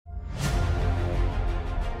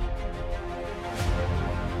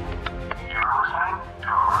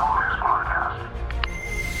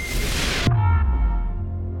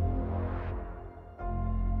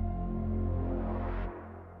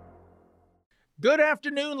Good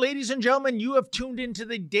afternoon, ladies and gentlemen. You have tuned into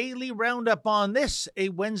the Daily Roundup on this, a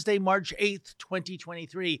Wednesday, March 8th,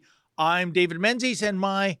 2023. I'm David Menzies, and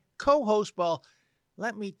my co-host, well,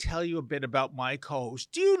 let me tell you a bit about my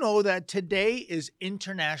co-host. Do you know that today is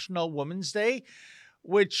International Women's Day,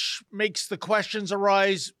 which makes the questions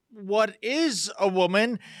arise, what is a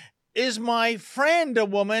woman? Is my friend a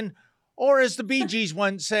woman? Or as the Bee Gees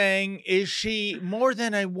once sang, is she more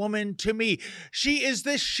than a woman to me? She is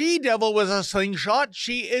the she-devil with a slingshot.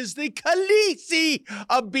 She is the Khaleesi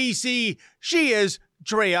of BC. She is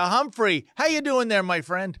Drea Humphrey. How you doing there, my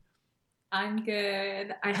friend? I'm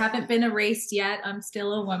good. I haven't been erased yet. I'm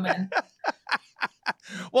still a woman.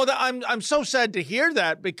 Well, I'm so sad to hear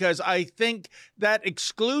that, because I think that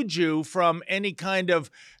excludes you from any kind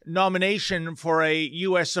of nomination for a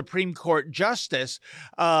U.S. Supreme Court justice,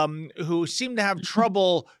 who seem to have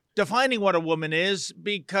trouble defining what a woman is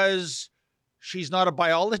because she's not a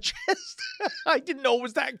biologist. I didn't know it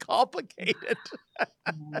was that complicated.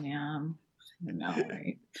 Yeah, I know,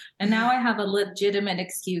 right? And now I have a legitimate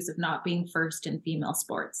excuse of not being first in female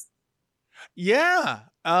sports. Yeah.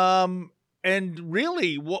 And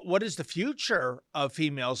really, what is the future of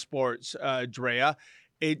female sports, Drea?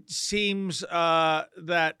 It seems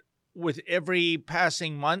that with every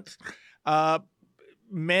passing month,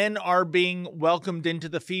 men are being welcomed into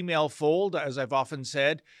the female fold, as I've often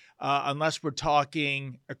said, unless we're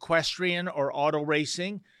talking equestrian or auto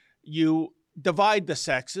racing. You divide the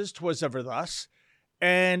sexes, 'twas ever thus.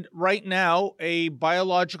 And right now, a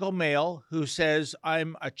biological male who says,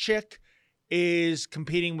 I'm a chick, is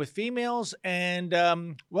competing with females and,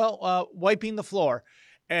 wiping the floor.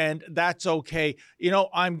 And that's okay. You know,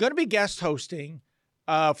 I'm going to be guest hosting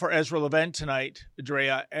for Ezra Levant tonight,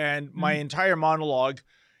 Drea, and my entire monologue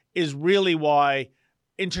is really why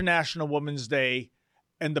International Women's Day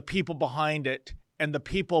and the people behind it and the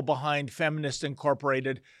people behind Feminist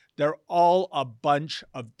Incorporated, they're all a bunch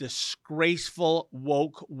of disgraceful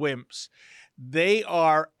woke wimps. They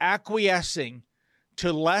are acquiescing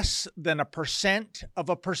to less than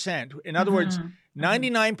 1%. In other words,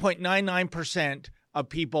 99.99% of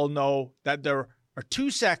people know that there are two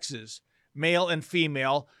sexes, male and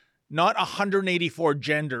female, not 184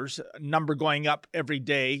 genders, a number going up every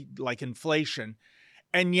day like inflation.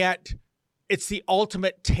 And yet it's the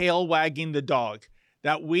ultimate tail wagging the dog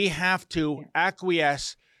that we have to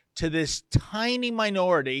acquiesce to this tiny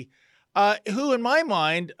minority who, in my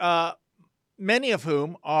mind, many of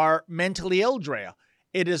whom are mentally ill, Drea.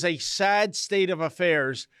 It is a sad state of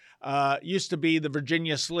affairs. Used to be the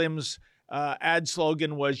Virginia Slims ad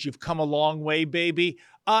slogan was, you've come a long way, baby.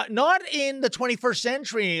 Not in the 21st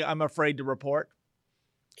century, I'm afraid to report.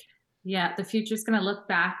 Yeah, the future's going to look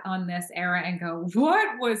back on this era and go,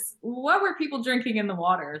 what were people drinking in the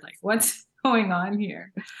water? Like, what's going on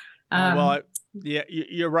here? Yeah,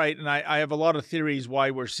 you're right. And I have a lot of theories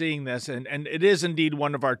why we're seeing this. And it is indeed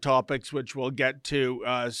one of our topics, which we'll get to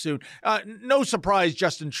soon. No surprise,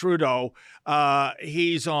 Justin Trudeau,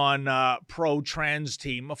 he's on pro-trans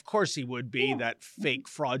team. Of course he would be, that fake,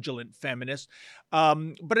 fraudulent feminist.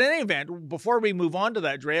 But in any event, before we move on to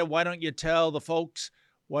that, Drea, why don't you tell the folks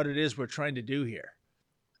what it is we're trying to do here?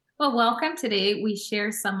 Well, welcome. Today we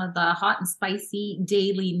share some of the hot and spicy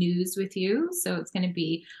daily news with you. So it's going to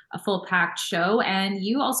be a full packed show. And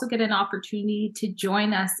you also get an opportunity to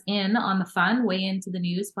join us in on the fun, weigh into the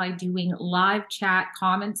news by doing live chat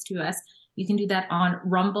comments to us. You can do that on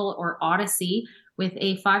Rumble or Odyssey with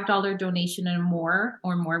a $5 donation and more,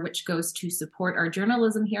 which goes to support our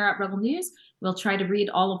journalism here at Rebel News. We'll try to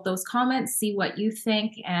read all of those comments, see what you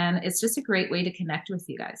think. And it's just a great way to connect with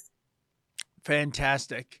you guys.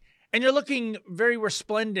 Fantastic. And you're looking very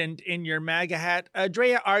resplendent in your MAGA hat.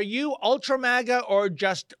 Drea, are you ultra MAGA or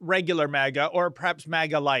just regular MAGA, or perhaps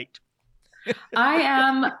MAGA light? I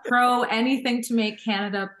am pro anything to make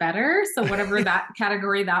Canada better. So whatever that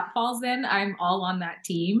category that falls in, I'm all on that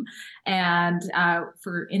team. And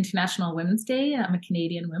for International Women's Day, I'm a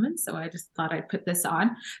Canadian woman, so I just thought I'd put this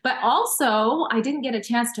on. But also, I didn't get a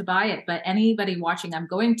chance to buy it, but anybody watching, I'm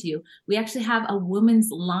going to. We actually have a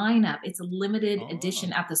women's lineup. It's a limited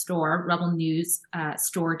edition at the store,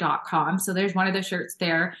 rebelnewsstore.com. So there's one of the shirts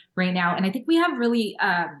there right now. And I think we have really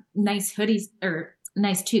nice hoodies or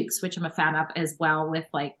nice toques, which I'm a fan of as well, with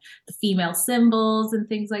like the female symbols and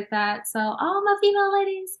things like that. So all my female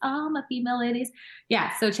ladies. Yeah.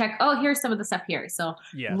 So check. Oh, here's some of the stuff here. So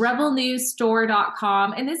yes.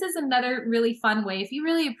 rebelnewsstore.com. And this is another really fun way. If you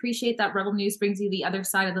really appreciate that Rebel News brings you the other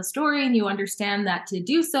side of the story, and you understand that to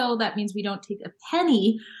do so, that means we don't take a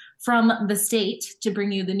penny from the state to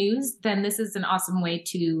bring you the news, then this is an awesome way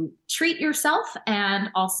to treat yourself and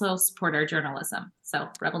also support our journalism. So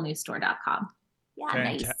rebelnewsstore.com. Yeah,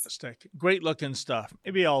 nice. Fantastic. Great looking stuff.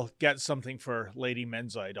 Maybe I'll get something for Lady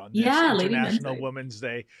Menzite on this Yeah, Lady International Menzite. Women's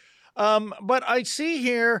Day. But I see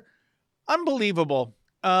here, unbelievable.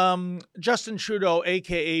 Justin Trudeau,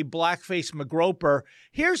 aka Blackface McGroper,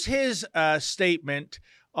 here's his statement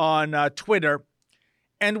on Twitter.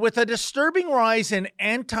 And with a disturbing rise in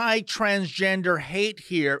anti-transgender hate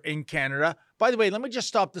here in Canada, by the way, let me just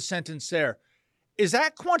stop the sentence there. Is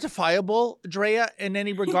that quantifiable, Drea, in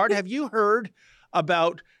any regard? Have you heard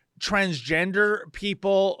about transgender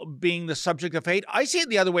people being the subject of hate? I see it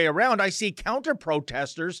the other way around. I see counter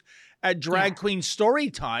protesters at drag queen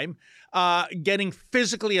story time getting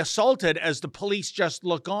physically assaulted as the police just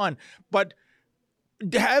look on. But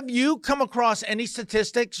have you come across any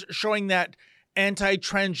statistics showing that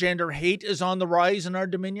anti-transgender hate is on the rise in our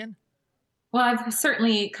Dominion? Well, I've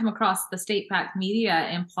certainly come across the state-backed media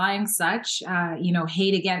implying such,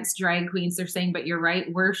 hate against drag queens. They're saying, but you're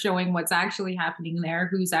right, we're showing what's actually happening there,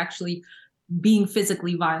 who's actually being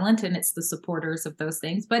physically violent, and it's the supporters of those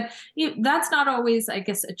things. But that's not always, I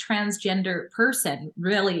guess, a transgender person,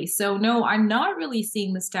 really. So no, I'm not really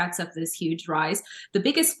seeing the stats of this huge rise. The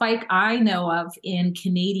biggest spike I know of in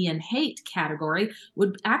Canadian hate category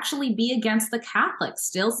would actually be against the Catholics,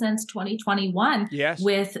 still since 2021, Yes.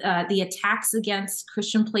 with the attacks against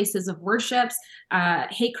Christian places of worships.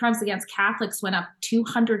 Hate crimes against Catholics went up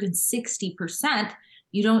 260%.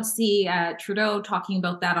 You don't see Trudeau talking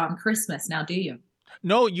about that on Christmas now, do you?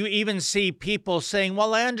 No, you even see people saying,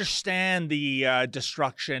 well, I understand the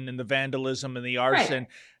destruction and the vandalism and the arson. Right.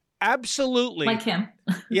 Absolutely. Like him.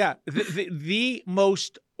 Yeah. The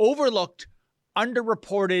most overlooked,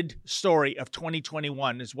 underreported story of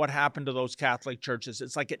 2021 is what happened to those Catholic churches.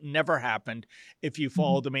 It's like it never happened if you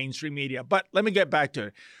follow the mainstream media. But let me get back to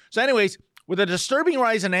it. So anyways, with a disturbing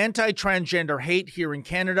rise in anti-transgender hate here in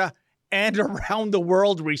Canada and around the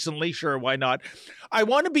world recently, sure, why not? I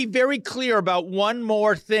want to be very clear about one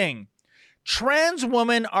more thing. Trans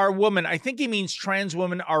women are women. I think he means trans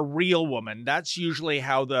women are real women. That's usually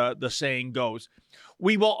how the saying goes.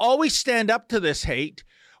 We will always stand up to this hate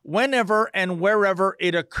whenever and wherever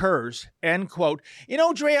it occurs, end quote. You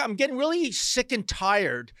know, Drea, I'm getting really sick and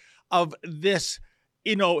tired of this,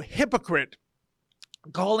 hypocrite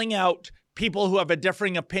calling out people who have a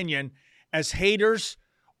differing opinion as haters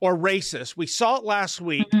or racist. We saw it last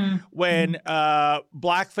week when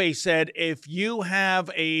Blackface said, if you have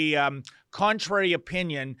a contrary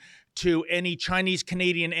opinion to any Chinese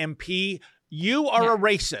Canadian MP, you are a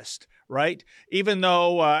racist, right? Even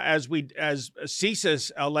though, as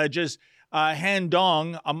CSIS alleges, Han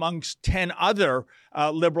Dong, amongst 10 other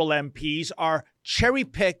Liberal MPs, are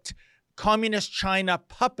cherry-picked Communist China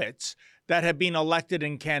puppets that have been elected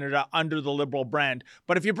in Canada under the Liberal brand.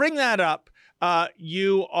 But if you bring that up,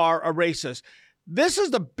 you are a racist. This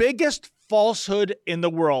is the biggest falsehood in the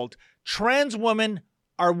world. Trans women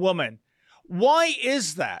are women. Why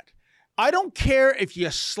is that? I don't care if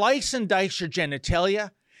you slice and dice your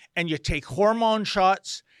genitalia and you take hormone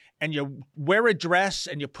shots and you wear a dress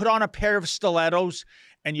and you put on a pair of stilettos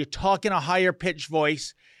and you talk in a higher pitched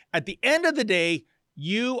voice. At the end of the day,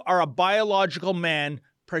 you are a biological man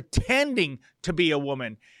pretending to be a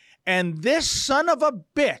woman. And this son of a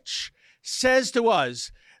bitch says to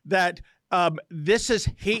us that this is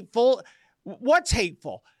hateful. What's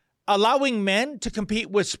hateful? Allowing men to compete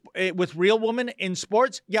with real women in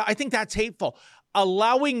sports? Yeah, I think that's hateful.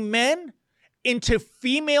 Allowing men into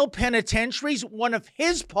female penitentiaries, one of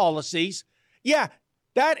his policies, yeah,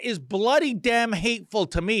 that is bloody damn hateful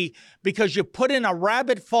to me, because you put in a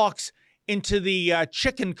rabid fox into the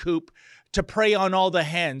chicken coop to prey on all the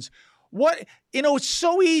hens. It's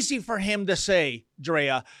so easy for him to say,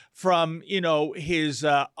 Drea, from, his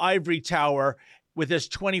ivory tower with his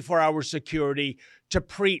 24-hour security, to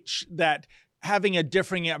preach that having a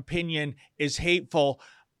differing opinion is hateful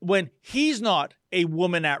when he's not a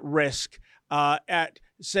woman at risk at,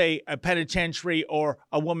 say, a penitentiary or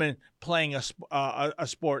a woman playing a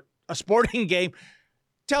sporting game.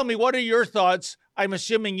 Tell me, what are your thoughts? I'm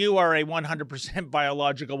assuming you are a 100%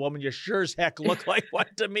 biological woman. You sure as heck look like one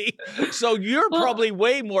to me. So you're probably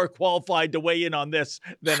way more qualified to weigh in on this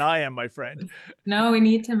than I am, my friend. No, we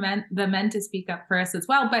need the men to speak up for us as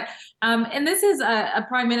well. But and this is a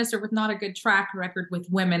prime minister with not a good track record with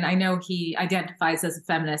women. I know he identifies as a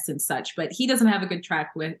feminist and such, but he doesn't have a good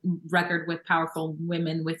record with powerful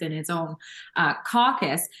women within his own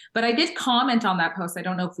caucus. But I did comment on that post. I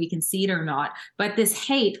don't know if we can see it or not. But this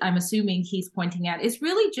hate, I'm assuming he's pointing at, is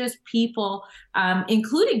really just people,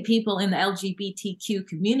 including people in the LGBTQ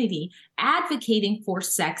community, advocating for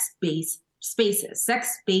sex-based spaces,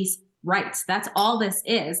 sex-based rights. That's all this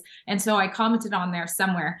is. And so I commented on there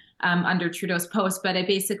somewhere under Trudeau's post, but I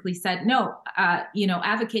basically said, no,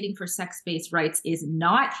 advocating for sex-based rights is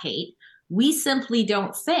not hate. We simply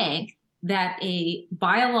don't think that a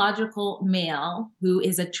biological male who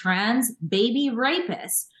is a trans baby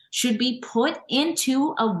rapist should be put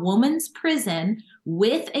into a woman's prison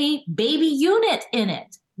with a baby unit in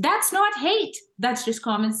it. That's not hate. That's just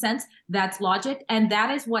common sense. That's logic. And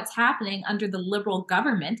that is what's happening under the Liberal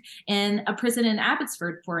government in a prison in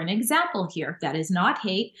Abbotsford, for an example here. That is not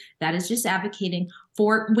hate. That is just advocating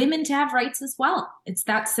for women to have rights as well. It's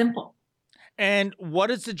that simple. And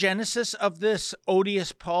what is the genesis of this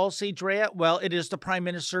odious policy, Drea? Well, it is the Prime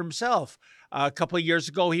Minister himself. A couple of years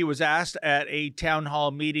ago, he was asked at a town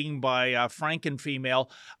hall meeting by Franken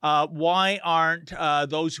Female, why aren't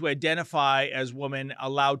those who identify as women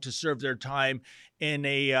allowed to serve their time in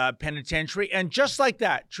a penitentiary? And just like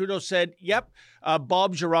that, Trudeau said, yep,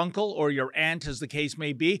 Bob's your uncle or your aunt, as the case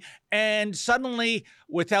may be. And suddenly,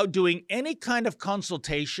 without doing any kind of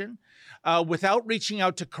consultation, without reaching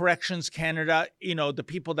out to Corrections Canada, the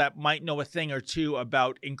people that might know a thing or two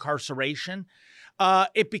about incarceration,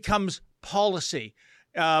 it becomes policy.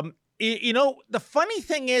 The funny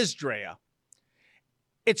thing is, Drea,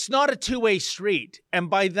 it's not a two-way street. And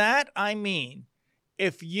by that, I mean,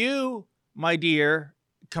 if you, my dear,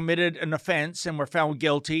 committed an offense and were found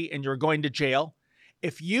guilty and you're going to jail,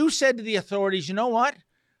 if you said to the authorities, you know what,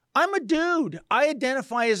 I'm a dude, I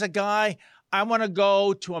identify as a guy, I want to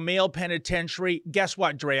go to a male penitentiary, guess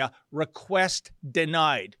what, Drea? Request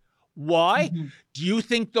denied. Why? Mm-hmm. Do you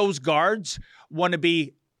think those guards want to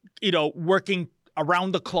be working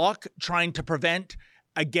around the clock trying to prevent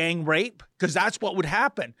a gang rape? Because that's what would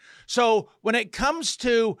happen. So when it comes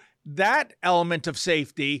to that element of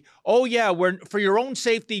safety, oh yeah, for your own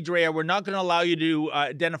safety, Drea, we're not going to allow you to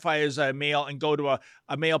identify as a male and go to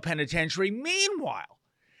a male penitentiary. Meanwhile,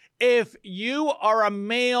 if you are a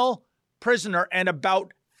male prisoner and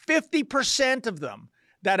about 50% of them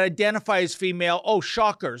that identify as female, oh,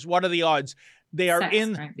 shockers, what are the odds? They are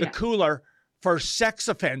in the cooler for sex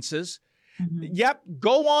offenses. Mm-hmm. Yep,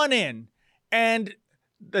 go on in. And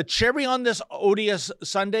the cherry on this odious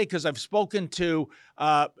sundae, because I've spoken to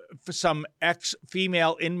some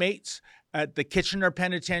ex-female inmates at the Kitchener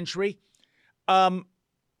Penitentiary.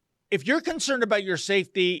 If you're concerned about your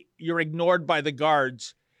safety, you're ignored by the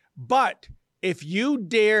guards. But if you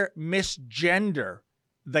dare misgender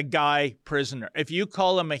the guy prisoner, if you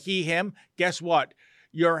call him a he, him, guess what?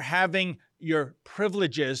 You're having your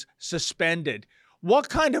privileges suspended. What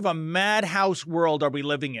kind of a madhouse world are we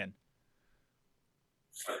living in?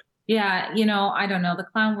 Yeah, I don't know. The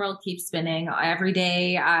clown world keeps spinning every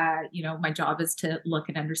day. My job is to look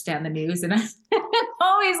and understand the news, and I'm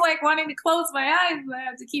always like wanting to close my eyes, but I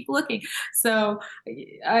have to keep looking. So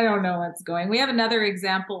I don't know what's going. We have another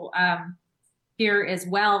example here as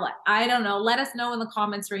well. I don't know. Let us know in the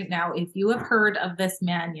comments right now if you have heard of this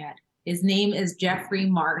man yet. His name is Jeffrey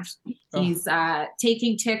Marsh. He's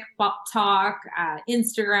taking TikTok,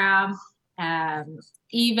 Instagram,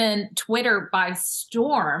 even Twitter by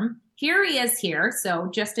storm. Here he is here. So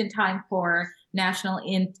just in time for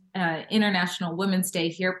International Women's Day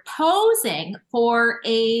here, posing for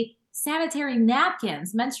a sanitary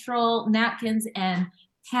napkins, menstrual napkins and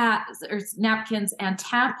napkins and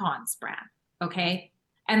tampons brand. Okay.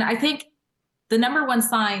 And I think the number one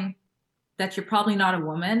sign that you're probably not a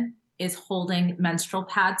woman is holding menstrual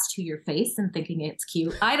pads to your face and thinking it's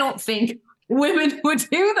cute. I don't think women would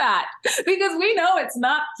do that because we know it's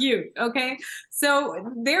not cute. Okay.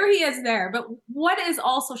 So there he is there. But what is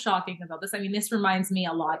also shocking about this, I mean, this reminds me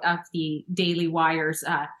a lot of the Daily Wire's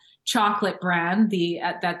chocolate brand,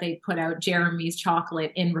 that they put out, Jeremy's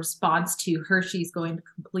Chocolate, in response to Hershey's going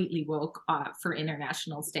completely woke for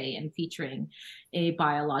International Day and featuring a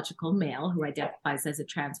biological male who identifies as a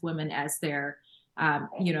trans woman as their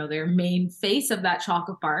main face of that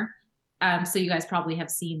chocolate bar. So you guys probably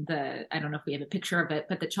have seen I don't know if we have a picture of it,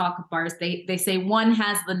 but the chocolate bars, they say one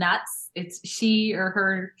has the nuts. It's she or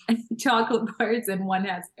her chocolate bars, and one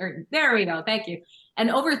has, there we go. Thank you. And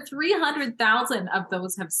over 300,000 of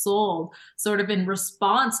those have sold sort of in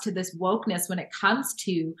response to this wokeness when it comes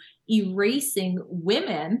to erasing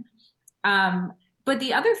women. But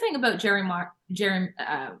the other thing about Jeffrey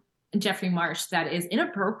Marsh that is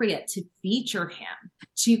inappropriate to feature him,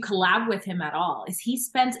 to collab with him at all, is he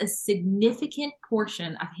spends a significant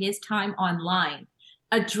portion of his time online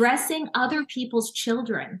addressing other people's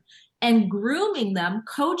children and grooming them,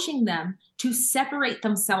 coaching them to separate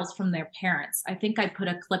themselves from their parents. I think I put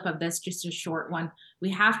a clip of this, just a short one. We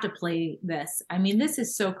have to play this. I mean, this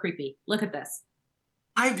is so creepy. Look at this.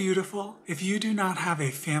 Hi, beautiful. If you do not have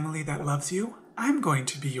a family that loves you, I'm going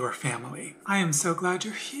to be your family. I am so glad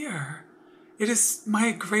you're here. It is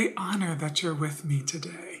my great honor that you're with me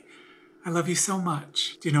today. I love you so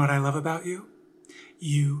much. Do you know what I love about you?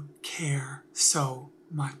 You care so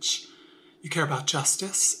much. You care about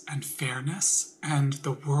justice and fairness and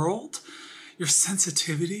the world. Your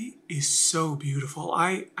sensitivity is so beautiful.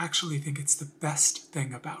 I actually think it's the best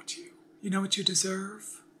thing about you. You know what you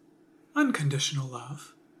deserve? Unconditional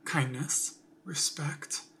love, kindness,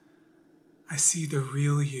 respect. I see the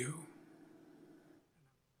real you.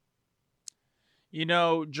 You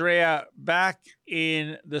know, Drea, back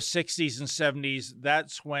in the 60s and 70s,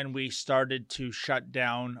 that's when we started to shut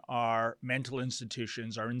down our mental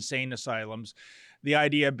institutions, our insane asylums. The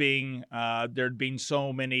idea being there'd been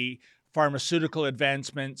so many pharmaceutical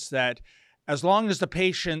advancements that as long as the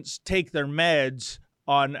patients take their meds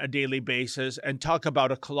on a daily basis and talk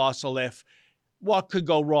about a colossal if, what could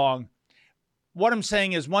go wrong? What I'm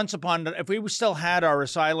saying is, if we still had our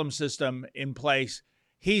asylum system in place,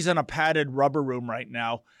 he's in a padded rubber room right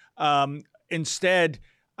now. Instead,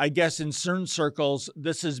 I guess in certain circles,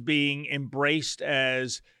 this is being embraced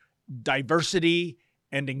as diversity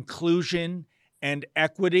and inclusion and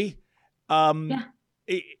equity. Yeah.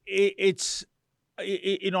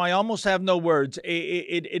 I almost have no words.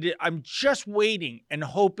 I'm just waiting and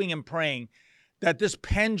hoping and praying that this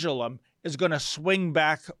pendulum is going to swing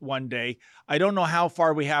back one day. I don't know how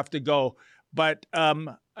far we have to go, but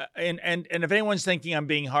and if anyone's thinking I'm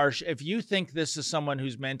being harsh, if you think this is someone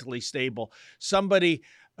who's mentally stable, somebody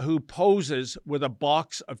who poses with a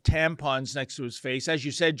box of tampons next to his face, as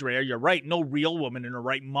you said, Drea, you're right. No real woman in her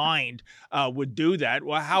right mind would do that.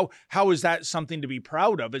 Well, how is that something to be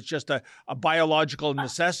proud of? It's just a biological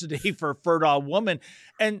necessity for a fertile woman.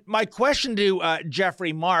 And my question to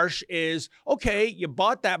Jeffrey Marsh is, okay, you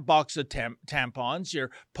bought that box of tampons,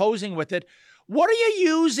 you're posing with it. What are you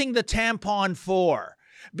using the tampon for?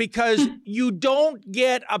 Because you don't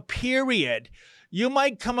get a period. You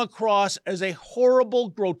might come across as a horrible,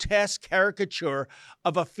 grotesque caricature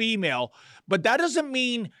of a female, but that doesn't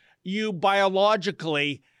mean you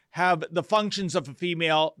biologically have the functions of a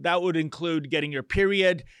female. That would include getting your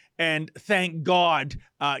period and, thank God,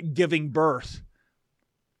 giving birth.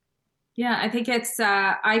 Yeah, I think it's,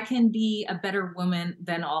 I can be a better woman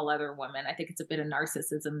than all other women. I think it's a bit of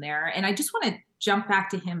narcissism there. And I just want to jump back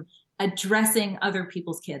to him addressing other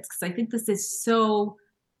people's kids, because I think this is so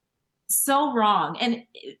wrong. And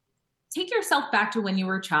take yourself back to when you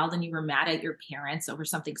were a child and you were mad at your parents over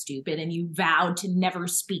something stupid and you vowed to never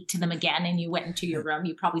speak to them again, and you went into your room.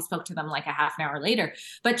 You probably spoke to them like a half an hour later,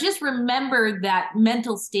 but just remember that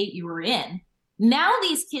mental state you were in. Now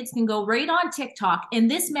these kids can go right on TikTok, and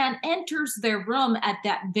this man enters their room at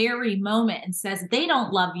that very moment and says, they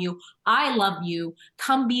don't love you. I love you.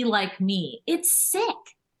 Come be like me. It's sick.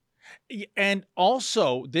 And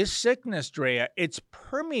also, this sickness, Drea, it's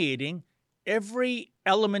permeating every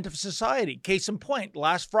element of society. Case in point,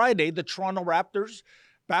 last Friday, the Toronto Raptors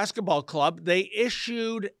basketball club, they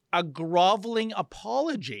issued a groveling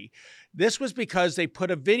apology. This was because they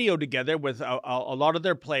put a video together with a lot of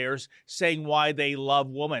their players saying why they love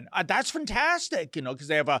women. That's fantastic, because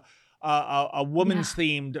they have a women's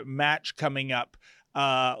themed match coming up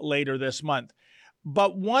later this month.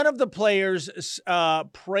 But one of the players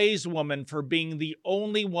praised women for being the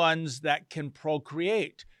only ones that can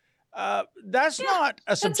procreate. That's not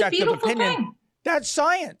a subjective opinion. Thing. That's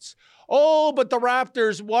science. Oh, but the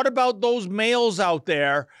Raptors, what about those males out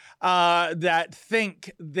there that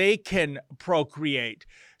think they can procreate?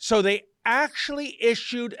 So they actually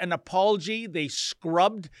issued an apology. They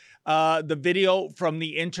scrubbed the video from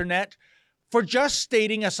the internet for just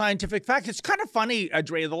stating a scientific fact. It's kind of funny,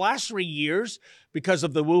 Drea, the last 3 years, because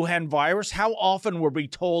of the Wuhan virus, how often were we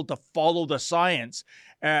told to follow the science?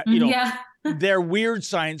 They're weird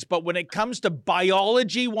science, but when it comes to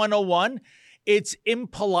biology 101, it's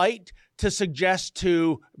impolite to suggest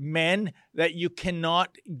to men that you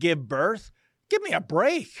cannot give birth. Give me a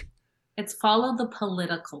break. It's follow the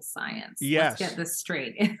political science. Yes. Let's get this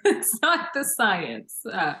straight. It's not the science.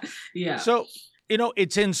 Yeah. So,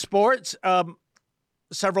 it's in sports.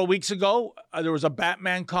 Several weeks ago, there was a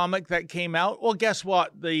Batman comic that came out. Well, guess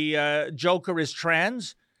what? The Joker is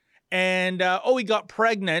trans. And, he got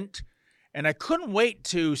pregnant. And I couldn't wait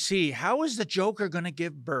to see, how is the Joker going to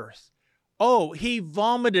give birth? Oh, he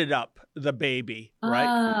vomited up the baby,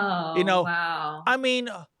 right? Oh, wow. I mean,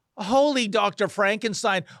 holy Dr.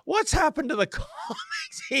 Frankenstein, what's happened to the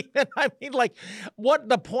comics even? I mean, what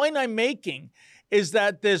the point I'm making is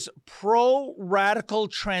that this pro-radical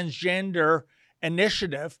transgender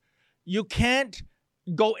initiative, you can't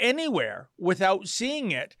go anywhere without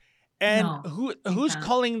seeing it. And No, who's can't.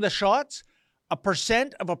 calling the shots? A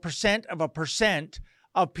percent of a percent of a percent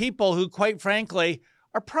of people who, quite frankly,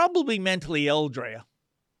 are probably mentally ill, Drea.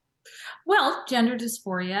 Well, gender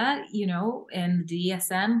dysphoria, and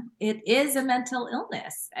DSM, it is a mental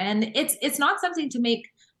illness, and it's not something to make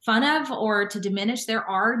fun of or to diminish. There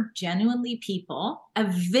are genuinely people, a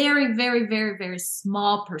very, very, very, very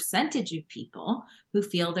small percentage of people who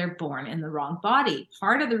feel they're born in the wrong body.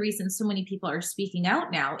 Part of the reason so many people are speaking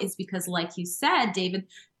out now is because, like you said, David,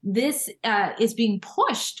 this is being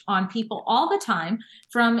pushed on people all the time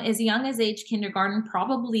from as young as age kindergarten,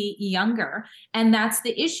 probably younger. And that's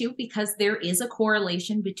the issue, because there is a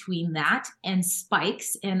correlation between that and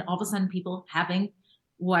spikes, and all of a sudden people having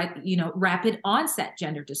rapid onset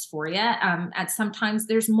gender dysphoria. At sometimes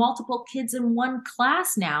there's multiple kids in one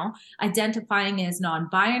class now identifying as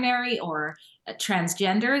non-binary or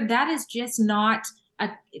transgender. That is just not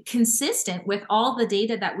consistent with all the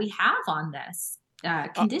data that we have on this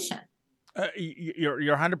condition.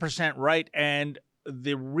 You're 100% right. And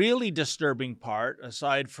the really disturbing part,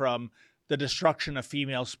 aside from the destruction of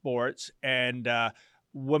female sports and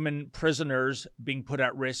women prisoners being put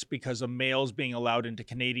at risk because of males being allowed into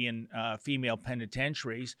Canadian female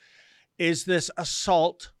penitentiaries, is this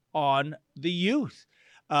assault on the youth,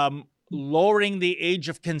 lowering the age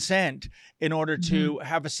of consent in order to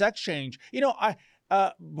have a sex change.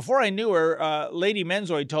 Before I knew her, Lady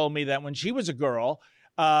Menzoid told me that when she was a girl,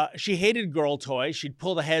 she hated girl toys. She'd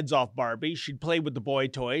pull the heads off Barbie. She'd play with the boy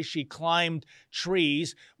toys. She climbed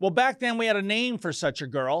trees. Well, back then we had a name for such a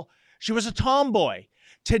girl. She was a tomboy.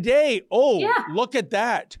 Today, look at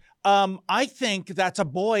that. I think that's a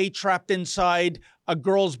boy trapped inside a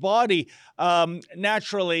girl's body.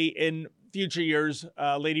 Naturally, in future years,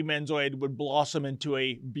 Lady Menzoid would blossom into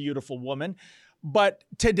a beautiful woman. But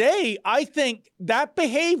today, I think that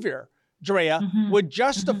behavior, Drea, would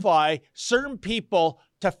justify certain people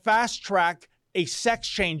to fast track a sex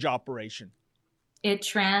change operation. It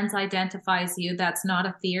trans identifies you. That's not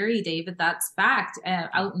a theory, David. That's fact.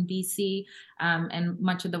 Out in BC and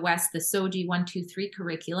much of the West, the SOGI 123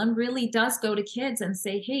 curriculum really does go to kids and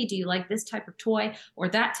say, hey, do you like this type of toy or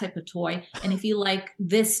that type of toy? And if you like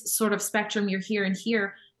this sort of spectrum, you're here and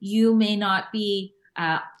here, you may not be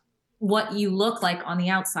what you look like on the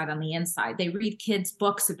outside, on the inside. They read kids'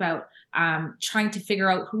 books about trying to figure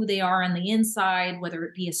out who they are on the inside, whether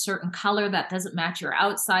it be a certain color that doesn't match your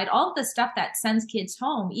outside, all of the stuff that sends kids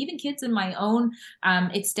home. Even kids in my own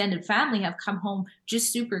extended family have come home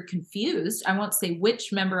just super confused. I won't say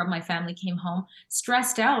which member of my family came home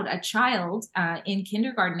stressed out, a child in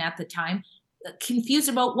kindergarten at the time, confused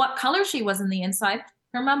about what color she was on the inside.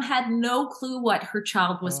 Her mom had no clue what her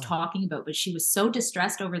child was talking about, but she was so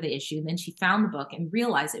distressed over the issue. Then she found the book and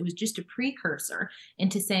realized it was just a precursor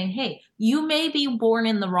into saying, hey, you may be born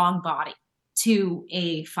in the wrong body, to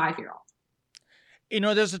a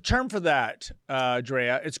 5-year-old. There's a term for that,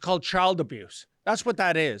 Drea. It's called child abuse. That's what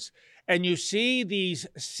that is. And you see these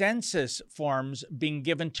census forms being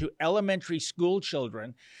given to elementary school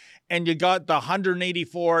children, and you got the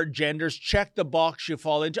 184 genders, check the box you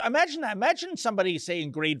fall into. Imagine that. Imagine somebody, say,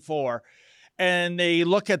 in grade 4, and they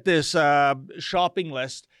look at this shopping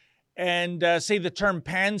list and say the term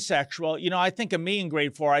pansexual. I think of me in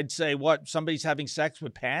grade 4, I'd say, what, somebody's having sex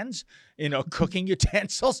with pans? Cooking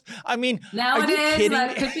utensils? I mean, nowadays,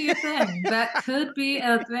 that could be a thing. That could be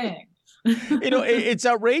a thing. It's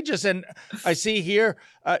outrageous. And I see here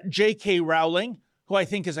J.K. Rowling, who I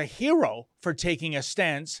think is a hero for taking a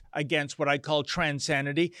stance against what I call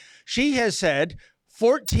transanity. She has said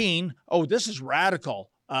 14, this is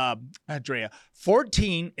radical, Drea,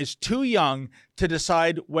 14 is too young to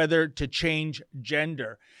decide whether to change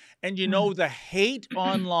gender. And the hate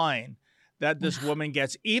online that this woman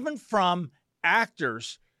gets, even from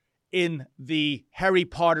actors in the Harry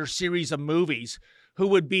Potter series of movies who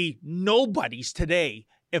would be nobodies today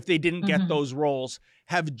if they didn't get those roles,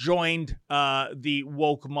 have joined the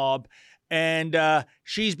woke mob. And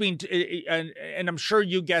she's been, and I'm sure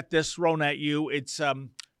you get this thrown at you, it's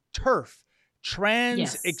TERF,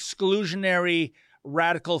 trans exclusionary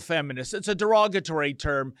radical feminist. It's a derogatory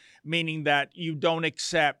term, meaning that you don't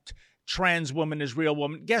accept trans woman as real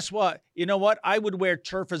woman. Guess what? You know what? I would wear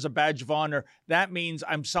TERF as a badge of honor. That means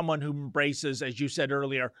I'm someone who embraces, as you said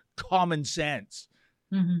earlier, common sense.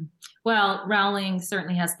 Well, Rowling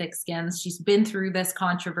certainly has thick skins. She's been through this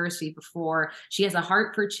controversy before. She has a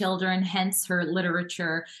heart for children, hence her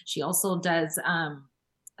literature. She also does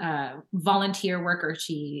volunteer work, or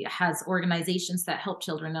she has organizations that help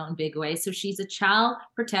children out in big ways. So she's a child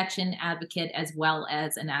protection advocate as well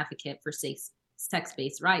as an advocate for safe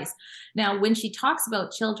sex-based rights. Now, when she talks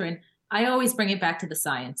about children, I always bring it back to the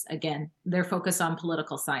science. Again, they're focused on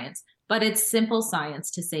political science, but it's simple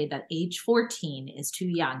science to say that age 14 is too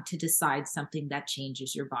young to decide something that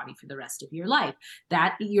changes your body for the rest of your life.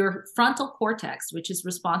 That your frontal cortex, which is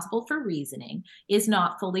responsible for reasoning, is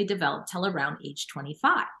not fully developed till around age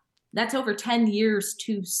 25. That's over 10 years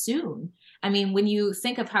too soon. I mean, when you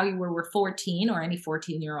think of how you were 14 or any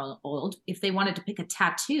 14-year-old, if they wanted to pick a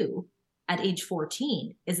tattoo at age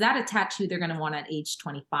 14, is that a tattoo they're going to want at age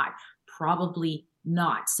 25? Probably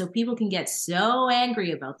not. So people can get so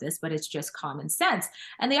angry about this, but it's just common sense.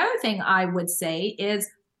 And the other thing I would say is,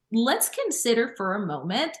 let's consider for a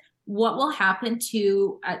moment what will happen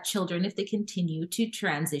to children if they continue to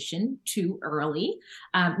transition too early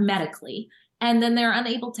medically, and then they're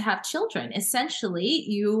unable to have children. Essentially,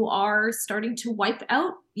 you are starting to wipe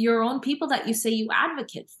out your own people that you say you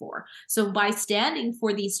advocate for. So by standing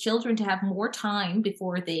for these children to have more time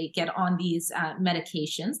before they get on these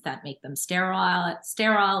medications that make them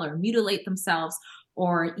sterile or mutilate themselves,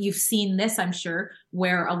 or you've seen this, I'm sure,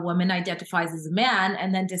 where a woman identifies as a man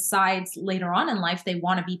and then decides later on in life they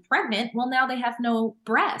want to be pregnant. Well, now they have no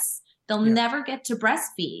breasts. They'll never get to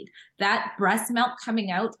breastfeed. That breast milk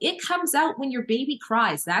coming out, it comes out when your baby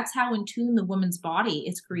cries. That's how in tune the woman's body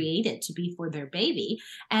is created to be for their baby.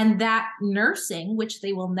 And that nursing, which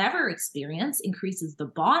they will never experience, increases the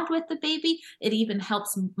bond with the baby. It even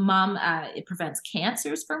helps mom, it prevents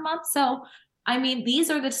cancers for mom. So I mean,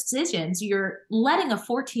 these are the decisions you're letting a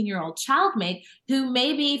 14-year-old child make who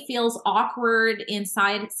maybe feels awkward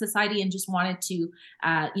inside society and just wanted to,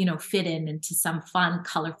 fit in into some fun,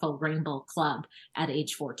 colorful rainbow club at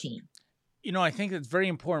age 14. I think it's very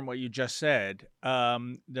important what you just said.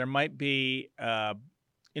 There might be, a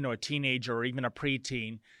teenager or even a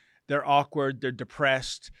preteen. They're awkward, they're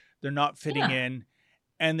depressed, they're not fitting in.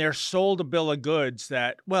 And they're sold a bill of goods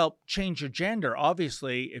that, well, change your gender.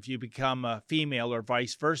 Obviously, if you become a female or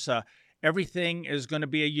vice versa, everything is going to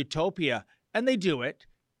be a utopia. And they do it.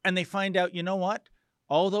 And they find out, you know what?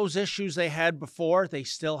 All those issues they had before, they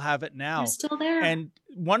still have it now. They're still there. And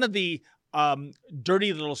one of the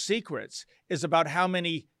dirty little secrets is about how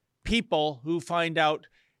many people who find out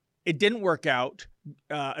it didn't work out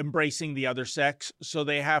embracing the other sex, so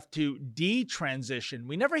they have to detransition.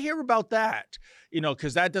 We never hear about that,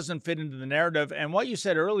 because that doesn't fit into the narrative. And what you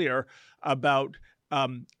said earlier about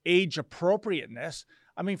age appropriateness,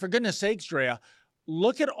 I mean, for goodness sakes, Drea,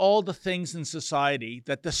 look at all the things in society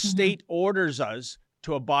that the state orders us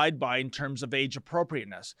to abide by in terms of age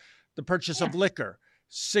appropriateness. The purchase of liquor,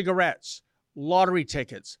 cigarettes, lottery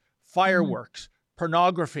tickets, fireworks,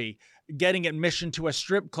 pornography, getting admission to a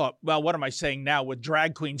strip club. Well, what am I saying now with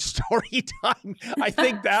drag queen story time? I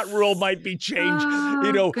think that rule might be changed.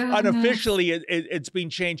 Unofficially it's been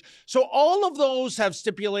changed. So all of those have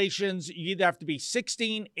stipulations. You either have to be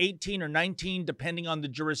 16, 18, or 19, depending on the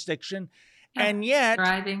jurisdiction. Yeah, and yet,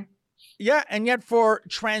 driving. Yeah, and yet for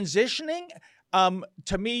transitioning,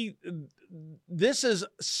 to me, this is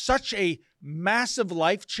such a massive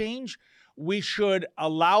life change. We should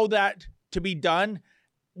allow that to be done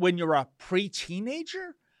when you're a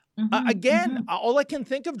pre-teenager. All I can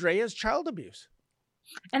think of, Drea, is child abuse.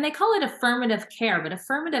 And they call it affirmative care, but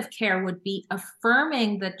affirmative care would be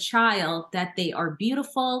affirming the child that they are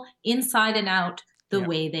beautiful inside and out the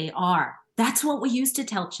way they are. That's what we used to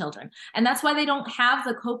tell children. And that's why they don't have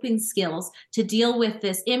the coping skills to deal with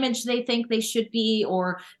this image they think they should be,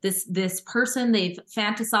 or this person they've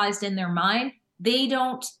fantasized in their mind. They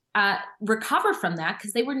don't recover from that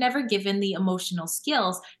because they were never given the emotional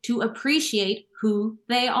skills to appreciate who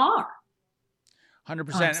they are.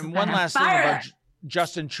 100%. And one last thing about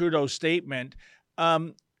Justin Trudeau's statement.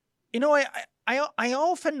 I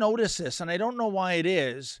often notice this, and I don't know why it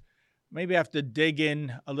is. Maybe I have to dig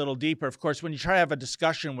in a little deeper. Of course, when you try to have a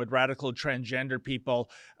discussion with radical transgender people,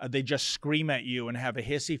 they just scream at you and have a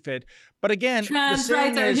hissy fit. But again, trans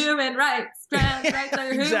rights are human rights. Trans rights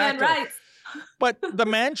are human rights. But the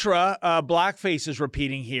mantra Blackface is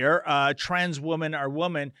repeating here, trans women are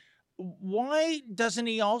women. Why doesn't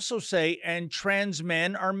he also say, and trans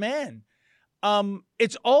men are men?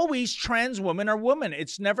 It's always trans women are women.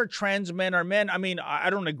 It's never trans men are men. I mean, I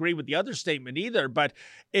don't agree with the other statement either, but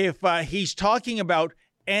if he's talking about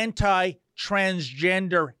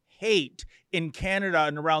anti-transgender hate in Canada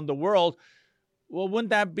and around the world, well, wouldn't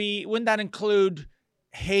that include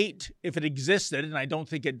hate, if it existed, and I don't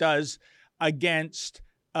think it does, against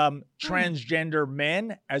transgender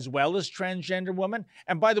men as well as transgender women?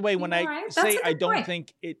 And by the way, when I say I don't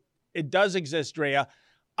think it does exist, Drea,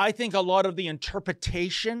 I think a lot of the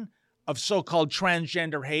interpretation of so-called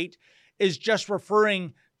transgender hate is just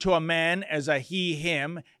referring to a man as a he,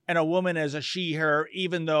 him, and a woman as a she, her,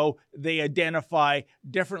 even though they identify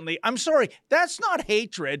differently. I'm sorry, that's not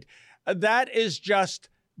hatred. That is just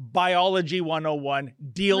biology 101.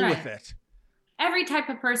 Deal with it. Every type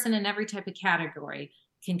of person in every type of category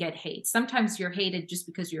can get hate. Sometimes you're hated just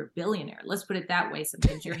because you're a billionaire. Let's put it that way.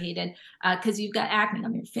 Sometimes you're hated because you've got acne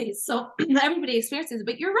on your face. So everybody experiences it.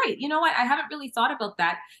 But you're right. You know what? I haven't really thought about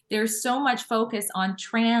that. There's so much focus on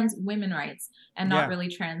trans women rights and not really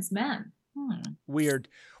trans men. Weird.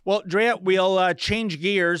 Well, Drea, we'll change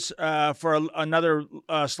gears for another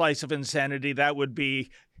slice of insanity. That would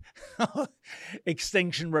be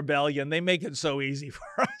Extinction Rebellion. They make it so easy for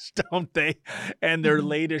us, don't they? And their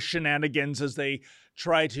latest shenanigans as they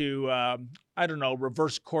try to,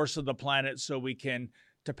 reverse course of the planet so we can,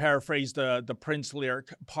 to paraphrase the Prince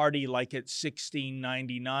lyric, party like it's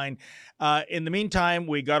 1699. In the meantime,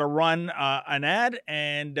 we got to run an ad,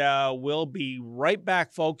 and we'll be right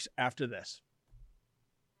back, folks, after this.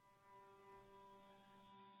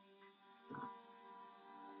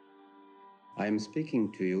 I am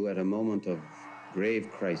speaking to you at a moment of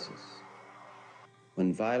grave crisis,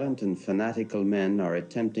 when violent and fanatical men are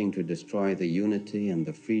attempting to destroy the unity and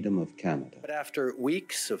the freedom of Canada. But after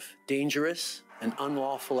weeks of dangerous and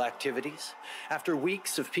unlawful activities, after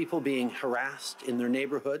weeks of people being harassed in their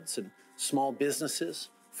neighborhoods and small businesses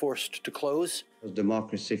forced to close, as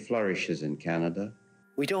democracy flourishes in Canada,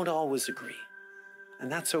 we don't always agree,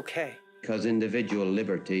 and that's okay. Because individual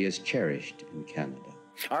liberty is cherished in Canada.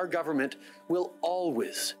 Our government will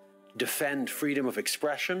always defend freedom of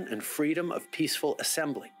expression and freedom of peaceful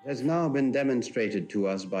assembly. It has now been demonstrated to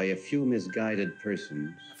us by a few misguided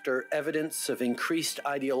persons. After evidence of increased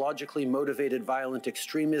ideologically motivated violent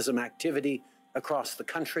extremism activity across the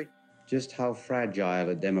country, just how fragile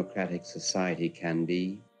a democratic society can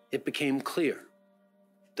be, it became clear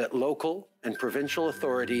that local and provincial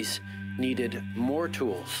authorities needed more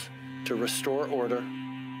tools to restore order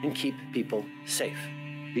and keep people safe.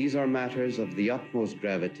 These are matters of the utmost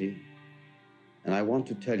gravity, and I want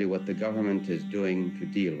to tell you what the government is doing to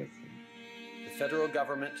deal with them. The federal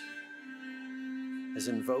government has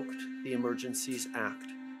invoked the Emergencies Act.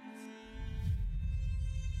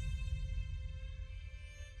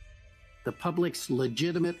 The public's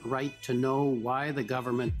legitimate right to know why the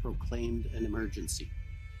government proclaimed an emergency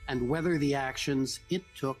and whether the actions it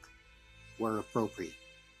took were appropriate.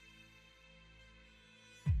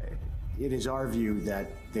 It is our view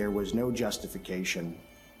that there was no justification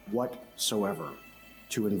whatsoever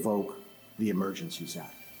to invoke the Emergencies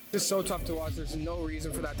Act. It's so tough to watch. There's no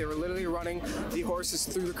reason for that. They were literally running the horses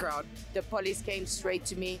through the crowd. The police came straight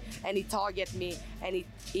to me and he targeted me and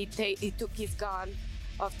he took his gun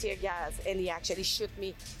of tear gas and he actually shot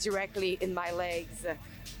me directly in my legs.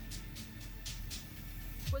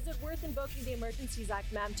 Was it worth invoking the Emergencies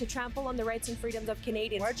Act, ma'am, to trample on the rights and freedoms of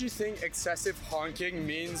Canadians? Why do you think excessive honking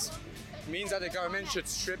means that the government should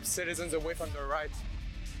strip citizens away from their rights?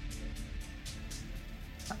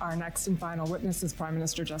 Our next and final witness is Prime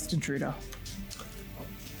Minister Justin Trudeau.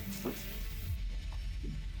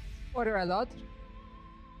 Order à l'ordre.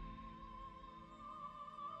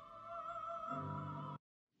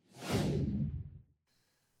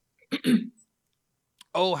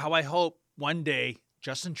 Oh, how I hope one day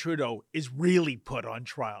Justin Trudeau is really put on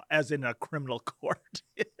trial, as in a criminal court,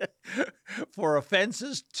 for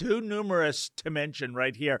offenses too numerous to mention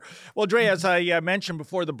right here. Well, Dre, as I mentioned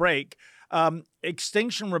before the break,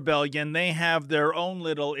 Extinction Rebellion, they have their own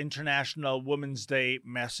little International Women's Day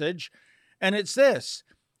message, and it's this: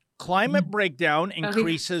 climate breakdown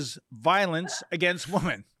increases violence against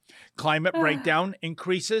women. Climate breakdown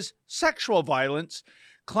increases sexual violence.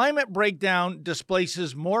 Climate breakdown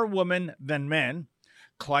displaces more women than men.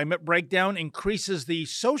 Climate breakdown increases the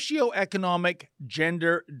socioeconomic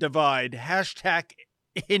gender divide. Hashtag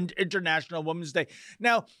International Women's Day.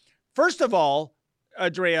 Now, first of all,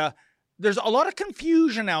 Drea, there's a lot of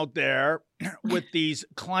confusion out there with these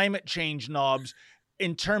climate change knobs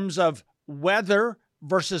in terms of weather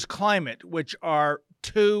versus climate, which are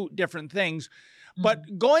two different things.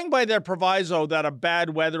 But going by their proviso that a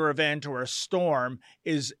bad weather event or a storm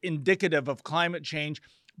is indicative of climate change,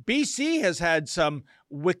 BC has had some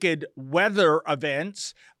wicked weather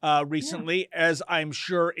events recently, as I'm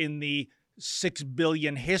sure in the 6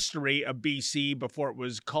 billion history of BC, before it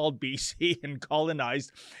was called BC and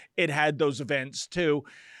colonized, it had those events too.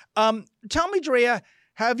 Tell me, Drea,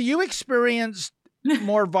 have you experienced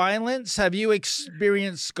more violence? Have you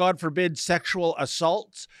experienced, God forbid, sexual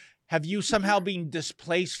assaults? Have you somehow been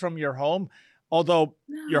displaced from your home? Although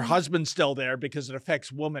your husband's still there because it affects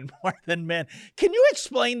women more than men. Can you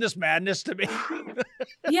explain this madness to me?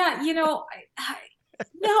 Yeah,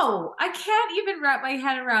 No, I can't even wrap my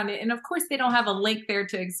head around it. And of course, they don't have a link there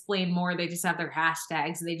to explain more. They just have their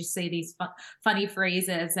hashtags. They just say these funny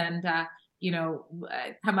phrases and,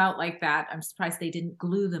 come out like that. I'm surprised they didn't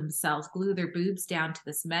glue their boobs down to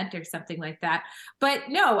the cement or something like that. But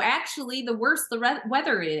no, actually, the worse the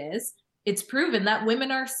weather is, it's proven that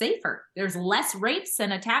women are safer. There's less rapes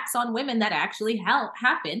and attacks on women that actually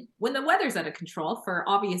happen when the weather's out of control for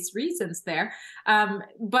obvious reasons there.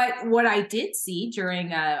 But what I did see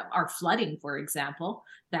during our flooding, for example,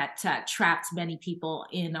 that trapped many people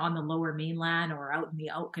in on the lower mainland or out in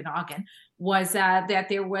the Okanagan was that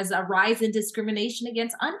there was a rise in discrimination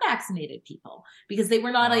against unvaccinated people because they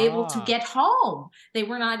were not able to get home. They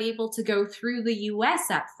were not able to go through the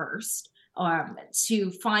U.S. at first. To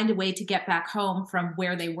find a way to get back home from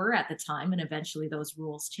where they were at the time. And eventually those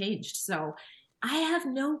rules changed. So I have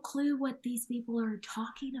no clue what these people are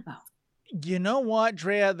talking about. You know what,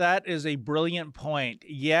 Drea? That is a brilliant point.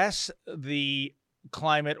 Yes, the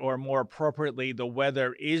climate, or more appropriately, the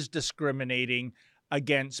weather, is discriminating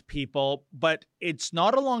against people, but it's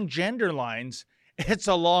not along gender lines. It's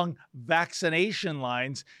along vaccination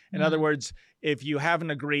lines. In other words, if you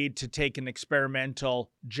haven't agreed to take an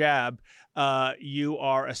experimental jab, you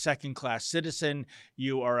are a second-class citizen.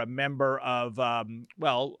 You are a member of,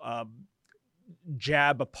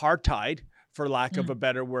 jab apartheid, for lack of a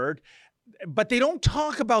better word. But they don't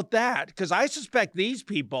talk about that because I suspect these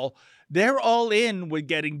people, they're all in with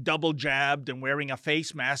getting double jabbed and wearing a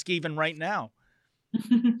face mask even right now.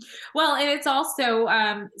 Well, and it's also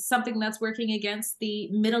something that's working against the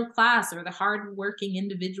middle class or the hardworking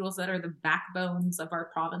individuals that are the backbones of our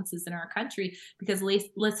provinces in our country, because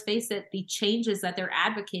let's face it, the changes that they're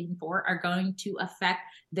advocating for are going to affect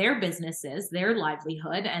their businesses, their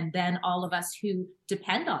livelihood, and then all of us who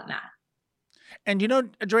depend on that. And,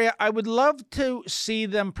 Drea, I would love to see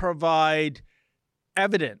them provide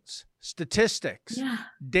evidence, statistics,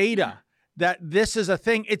 data, that this is a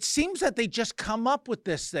thing. It seems that they just come up with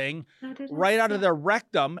this thing right out of their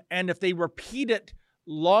rectum. And if they repeat it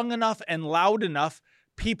long enough and loud enough,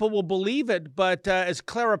 people will believe it. But as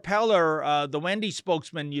Clara Peller, the Wendy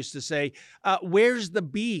spokesman, used to say, where's the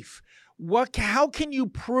beef? How can you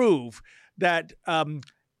prove that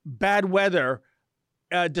bad weather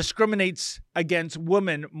discriminates against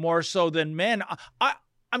women more so than men?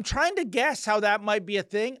 I'm trying to guess how that might be a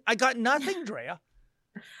thing. I got nothing, Drea.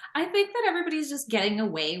 I think that everybody's just getting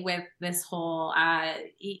away with this whole, I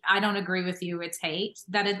don't agree with you, it's hate.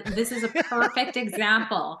 This is a perfect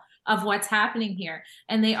example of what's happening here.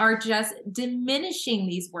 And they are just diminishing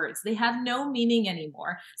these words. They have no meaning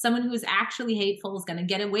anymore. Someone who is actually hateful is going to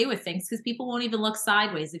get away with things because people won't even look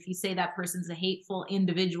sideways. If you say that person's a hateful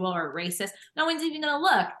individual or a racist, no one's even going to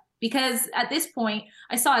look. Because at this point,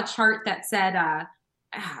 I saw a chart that said,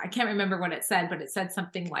 I can't remember what it said, but it said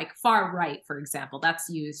something like far right, for example. That's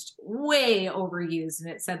used, way overused. And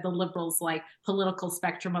it said the liberals like political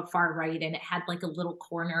spectrum of far right, and it had like a little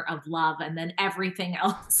corner of love, and then everything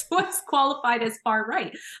else was qualified as far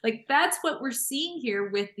right. Like that's what we're seeing here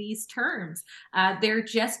with these terms. They're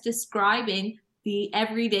just describing the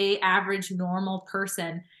everyday average normal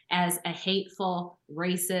person as a hateful,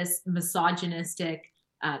 racist, misogynistic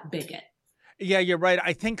bigot. Yeah, you're right.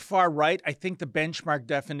 I think far right. I think the benchmark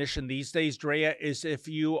definition these days, Drea, is if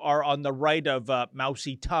you are on the right of Mao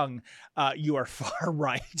Zedong, you are far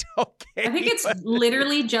right. Okay. I think it's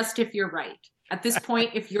literally just if you're right. At this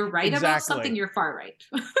point, if you're right about something, you're far right.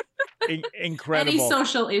 Incredible. Any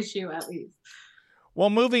social issue, at least.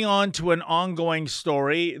 Well, moving on to an ongoing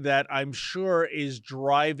story that I'm sure is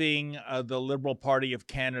driving the Liberal Party of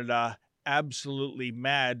Canada absolutely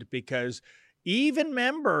mad, because even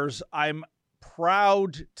members, I'm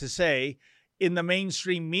proud to say, in the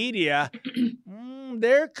mainstream media,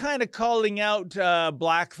 they're kind of calling out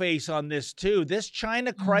blackface on this too. This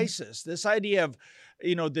China crisis, this idea of,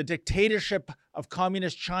 the dictatorship of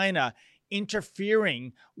communist China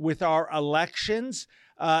interfering with our elections,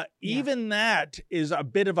 even that is a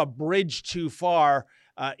bit of a bridge too far.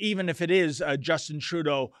 Even if it is Justin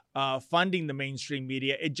Trudeau funding the mainstream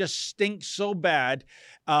media, it just stinks so bad.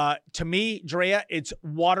 To me, Drea, it's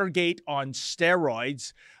Watergate on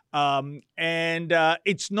steroids. And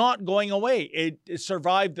it's not going away. It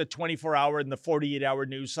survived the 24-hour and the 48-hour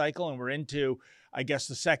news cycle, and we're into, I guess,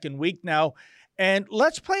 the second week now. And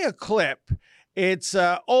let's play a clip. It's,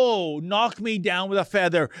 knock me down with a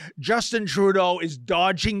feather. Justin Trudeau is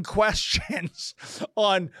dodging questions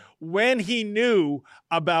on when he knew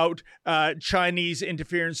about Chinese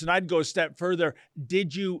interference. And I'd go a step further.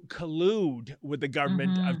 Did you collude with the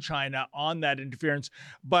government of China on that interference?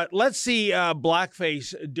 But let's see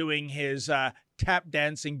Blackface doing his tap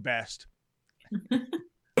dancing best.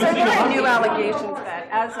 So there are new allegations that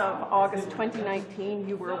as of August 2019,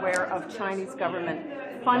 you were aware of Chinese government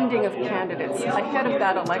funding of candidates ahead of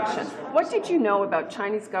that election. What did you know about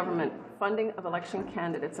Chinese government funding of election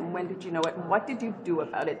candidates, and when did you know it, and what did you do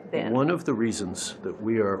about it then? One of the reasons that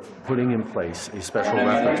we are putting in place a special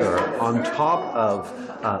rapporteur on top of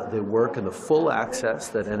the work and the full access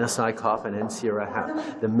that NSICOP and NCIRA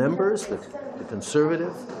have. The members, the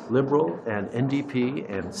Conservative, Liberal, and NDP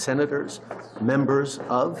and senators, members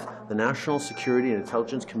of the National Security and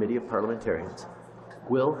Intelligence Committee of Parliamentarians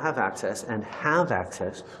will have access and have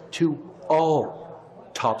access to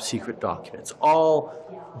all top secret documents, all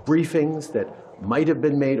briefings that might have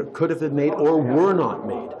been made or could have been made or were not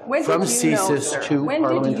made from CSIS to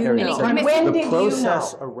parliamentarians. The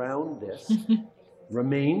process around this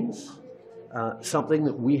remains something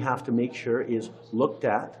that we have to make sure is looked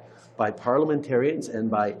at by parliamentarians and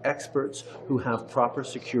by experts who have proper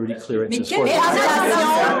security clearances for it.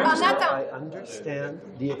 I understand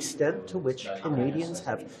the extent to which Canadians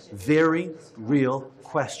have very real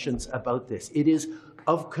questions about this. It is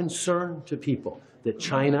of concern to people that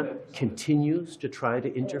China continues to try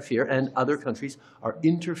to interfere, and other countries are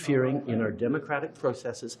interfering in our democratic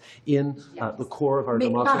processes in the core of our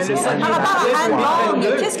democracy. And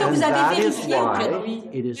that is why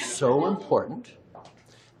it is so important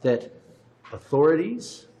that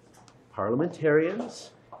authorities, parliamentarians,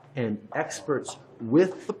 and experts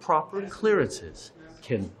with the proper clearances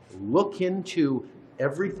can look into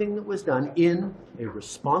everything that was done in a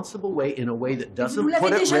responsible way, in a way that doesn't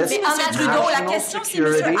put at risk national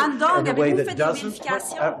security, in a way that doesn't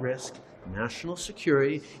put at risk national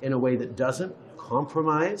security, in a way that doesn't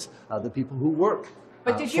compromise the people who work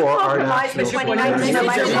for our national security.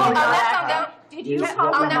 Did you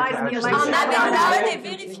compromise the election? On avait pas des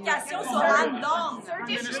vérifications sur random.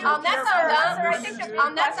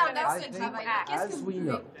 En attendant ce travail,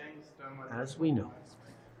 as we know,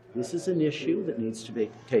 this is an issue that needs to be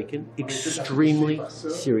taken extremely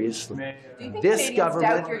seriously. This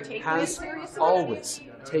government has always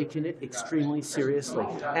taken it extremely seriously.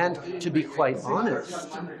 And to be quite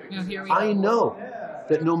honest, I know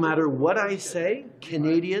that no matter what I say,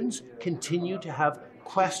 Canadians continue to have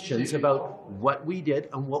questions about what we did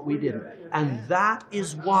and what we didn't. And that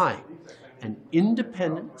is why an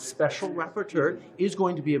independent special rapporteur is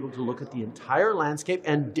going to be able to look at the entire landscape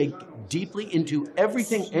and dig deeply into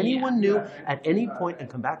everything anyone knew at any point and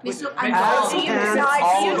come back to it. As can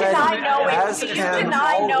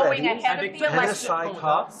already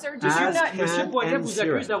NSICOP, as can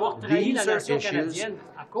NCIRA.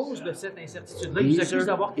 These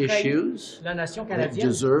are issues that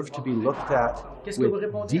deserve to be looked at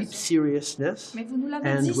with deep seriousness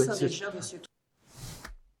and with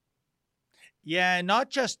Yeah,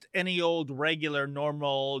 not just any old regular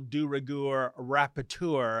normal de rigueur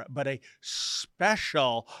rapporteur, but a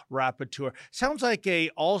special rapporteur. Sounds like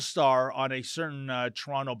a all-star on a certain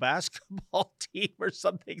Toronto basketball team or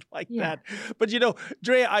something like that. But you know,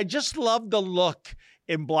 Drea, I just love the look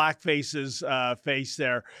in Blackface's face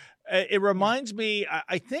there. It reminds me,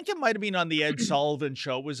 I think it might have been on the Ed Sullivan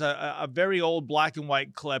Show. It was a very old black and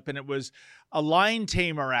white clip, and it was a lion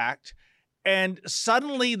tamer act. And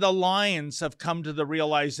suddenly the lions have come to the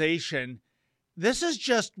realization, this is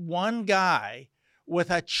just one guy with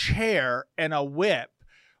a chair and a whip.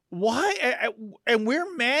 Why? And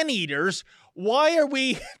we're man-eaters. Why are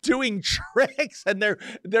we doing tricks? And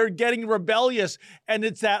they're getting rebellious. And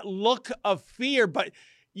it's that look of fear. But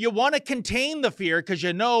you want to contain the fear because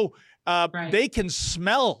you know they can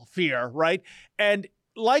smell fear, right? And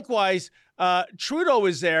likewise, Trudeau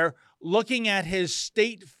is there looking at his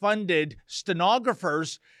state-funded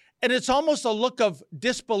stenographers, and it's almost a look of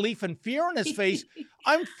disbelief and fear on his face.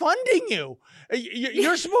 I'm funding you.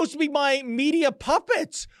 You're supposed to be my media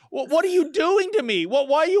puppets. What are you doing to me?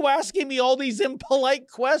 Why are you asking me all these impolite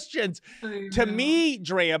questions? To me,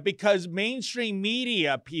 Drea, because mainstream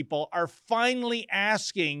media people are finally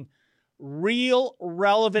asking real,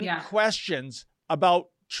 relevant questions about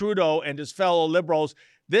Trudeau and his fellow Liberals.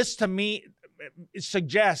 This, to me,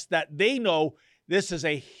 suggests that they know this is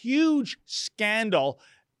a huge scandal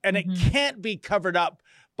and it can't be covered up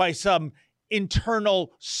by some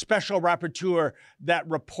internal special rapporteur that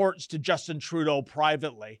reports to Justin Trudeau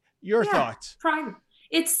privately. Your thoughts?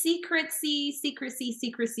 It's secrecy.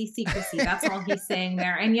 That's all he's saying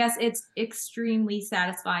there. And yes, it's extremely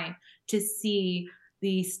satisfying to see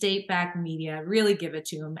the state-backed media really give it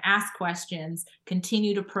to him, ask questions,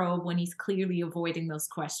 continue to probe when he's clearly avoiding those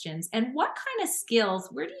questions. And what kind of skills,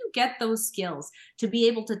 where do you get those skills to be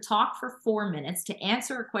able to talk for 4 minutes, to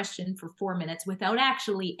answer a question for 4 minutes without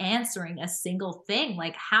actually answering a single thing?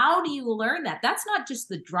 Like, how do you learn that? That's not just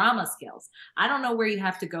the drama skills. I don't know where you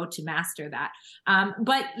have to go to master that.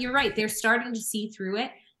 But you're right, they're starting to see through it.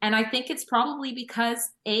 And I think it's probably because,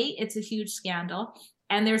 it's a huge scandal.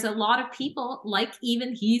 And there's a lot of people, like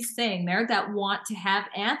even he's saying there, that want to have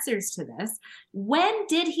answers to this. When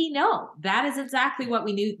did he know? That is exactly what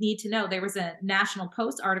we need to know. There was a National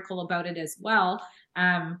Post article about it as well,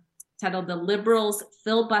 titled "The Liberals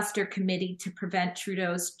Filibuster Committee to Prevent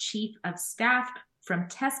Trudeau's Chief of Staff from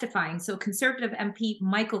Testifying." So Conservative MP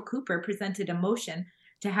Michael Cooper presented a motion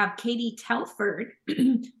to have Katie Telford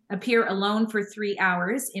appear alone for 3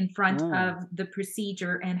 hours in front of the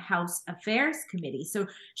Procedure and House Affairs Committee. So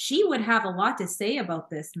she would have a lot to say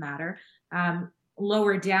about this matter.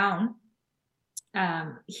 Lower down,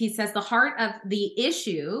 he says the heart of the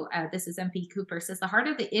issue, this is MP Cooper, says the heart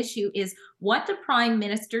of the issue is what the Prime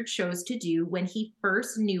Minister chose to do when he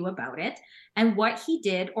first knew about it and what he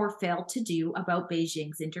did or failed to do about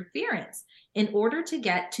Beijing's interference. In order to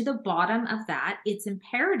get to the bottom of that, it's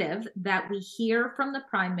imperative that we hear from the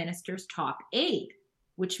Prime Minister's top aide,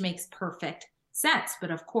 which makes perfect sense.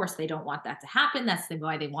 But of course, they don't want that to happen. That's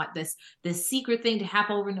why they want this secret thing to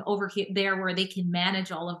happen over here, there, where they can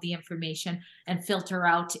manage all of the information and filter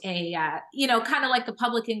out a, kind of like the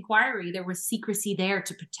public inquiry. There was secrecy there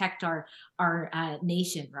to protect our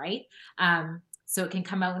nation, right? So it can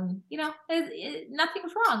come out and,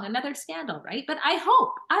 nothing's wrong, another scandal, right? But I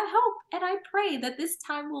hope, and I pray that this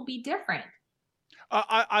time will be different.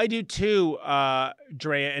 I do too,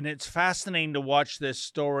 Drea, and it's fascinating to watch this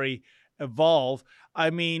story evolve. I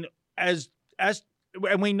mean,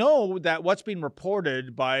 and we know that what's been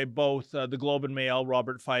reported by both the Globe and Mail,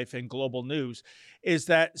 Robert Fife, and Global News is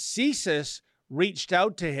that CSIS reached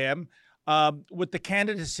out to him with the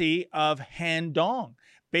candidacy of Han Dong,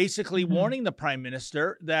 basically warning the Prime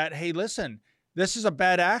Minister that, hey, listen, this is a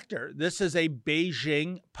bad actor. This is a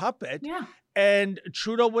Beijing puppet. Yeah. And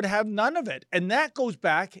Trudeau would have none of it. And that goes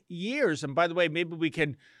back years. And by the way, maybe we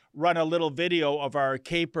can run a little video of our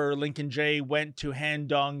caper. Lincoln Jay went to Han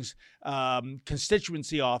Dong's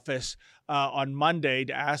constituency office on Monday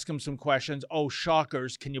to ask him some questions. Oh,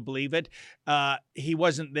 shockers. Can you believe it? He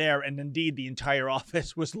wasn't there. And indeed, the entire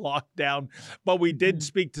office was locked down. But we did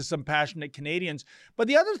speak to some passionate Canadians. But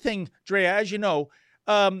the other thing, Drea, as you know,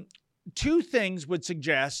 two things would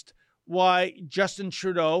suggest why Justin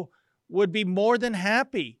Trudeau would be more than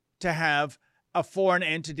happy to have a foreign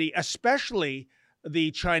entity, especially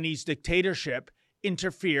the Chinese dictatorship,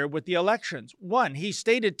 interfere with the elections. One, he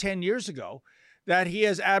stated 10 years ago that he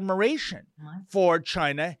has admiration for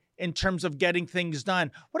China in terms of getting things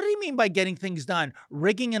done. What did he mean by getting things done?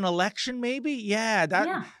 Rigging an election, maybe? Yeah,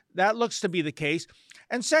 that looks to be the case.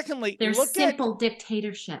 And secondly, there's simple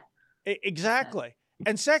dictatorship. Exactly.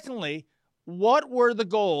 And secondly, what were the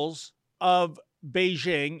goals of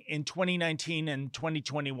Beijing in 2019 and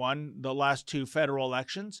 2021, the last two federal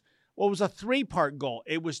elections? Well, it was a three-part goal.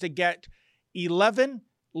 It was to get 11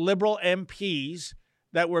 Liberal MPs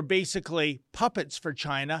that were basically puppets for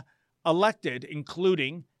China elected,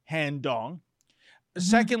 including Han Dong.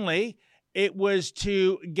 Secondly, it was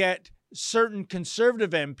to get certain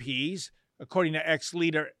Conservative MPs, according to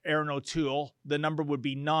ex-leader Aaron O'Toole, the number would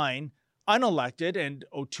be 9, unelected, and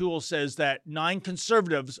O'Toole says that 9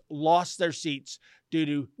 Conservatives lost their seats due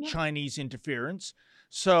to Chinese interference.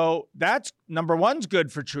 So that's number one's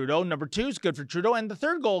good for Trudeau. Number two is good for Trudeau. And the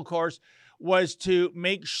third goal, of course, was to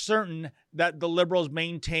make certain that the Liberals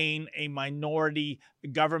maintain a minority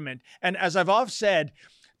government. And as I've often said,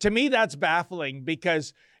 to me, that's baffling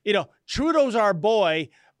because, Trudeau's our boy,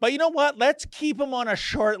 but you know what? Let's keep him on a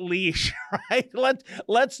short leash, right?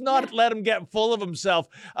 Let's not let him get full of himself,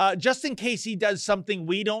 just in case he does something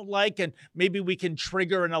we don't like, and maybe we can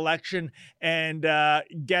trigger an election and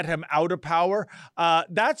get him out of power.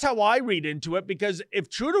 That's how I read into it, because if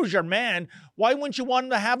Trudeau's your man, why wouldn't you want him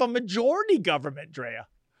to have a majority government, Drea?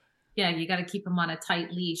 Yeah, you got to keep him on a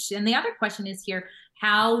tight leash. And the other question is here,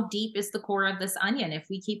 how deep is the core of this onion? If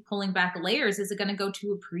we keep pulling back layers, is it going to go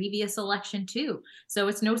to a previous election too? So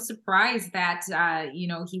it's no surprise that,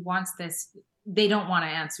 he wants this. They don't want to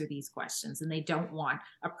answer these questions, and they don't want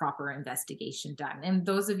a proper investigation done. And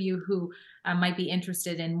those of you who might be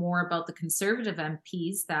interested in more about the Conservative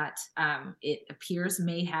MPs that it appears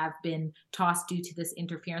may have been tossed due to this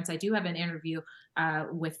interference, I do have an interview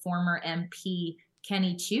with former MP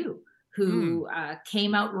Kenny Chiu, who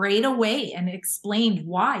came out right away and explained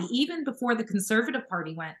why, even before the Conservative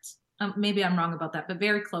Party went. Maybe I'm wrong about that, but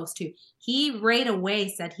very close to. He right away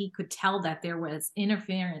said he could tell that there was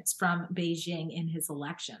interference from Beijing in his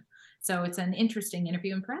election. So it's an interesting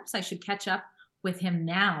interview, and perhaps I should catch up with him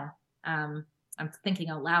now. I'm thinking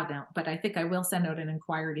out loud now, but I think I will send out an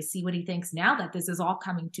inquiry to see what he thinks now that this is all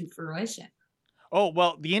coming to fruition. Oh,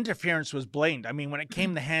 well, the interference was blamed. I mean, when it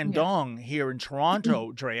came to Handong here in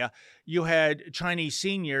Toronto, Drea, you had Chinese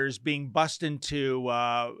seniors being bussed into,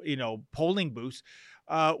 polling booths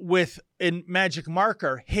with in magic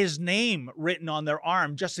marker his name written on their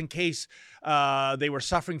arm, just in case they were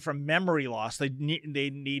suffering from memory loss. They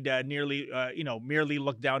need merely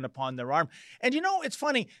look down upon their arm. And it's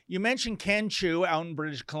funny. You mentioned Ken Chu out in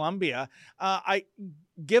British Columbia.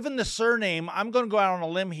 Given the surname, I'm going to go out on a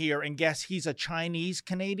limb here and guess he's a Chinese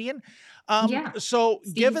Canadian. So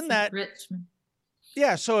given that, Richmond.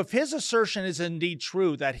 Yeah. So if his assertion is indeed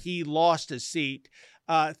true that he lost his seat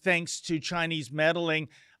thanks to Chinese meddling,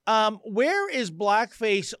 where is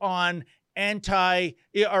blackface on anti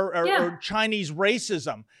or Chinese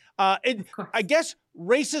racism? I guess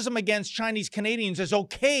racism against Chinese Canadians is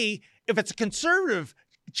okay if it's a conservative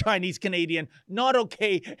Chinese Canadian, not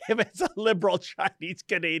okay if it's a liberal Chinese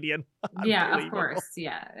Canadian. Yeah, of course.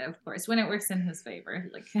 Yeah, of course. When it works in his favor.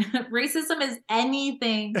 Like racism is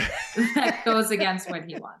anything that goes against what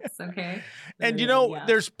he wants. Okay. And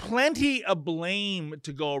there's plenty of blame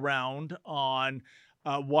to go around on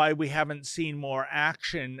why we haven't seen more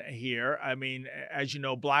action here. I mean, as you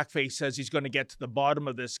know, Blackface says he's going to get to the bottom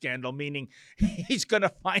of this scandal, meaning he's going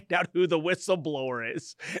to find out who the whistleblower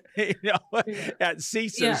is, at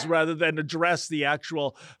CSIS rather than address the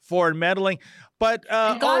actual foreign meddling. But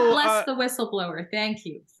God bless the whistleblower. Thank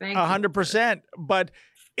you. 100%. But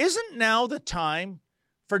isn't now the time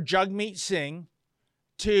for Jagmeet Singh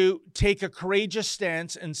to take a courageous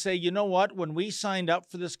stance and say, you know what, when we signed up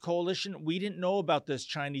for this coalition, we didn't know about this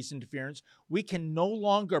Chinese interference. We can no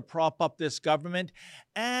longer prop up this government.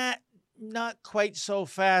 Not quite so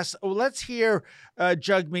fast. Oh, let's hear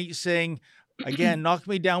Jagmeet Singh, again, knock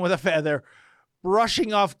me down with a feather,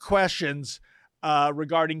 brushing off questions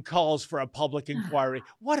regarding calls for a public inquiry.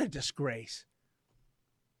 What a disgrace.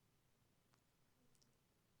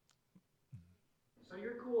 So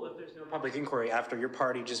you're cool if there's no public inquiry after your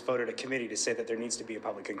party just voted a committee to say that there needs to be a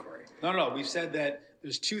public inquiry? No. We've said that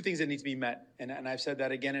there's two things that need to be met. And I've said that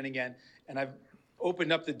again and again. And I've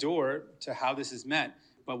opened up the door to how this is met.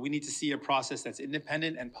 But we need to see a process that's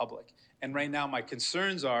independent and public. And right now, my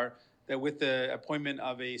concerns are that with the appointment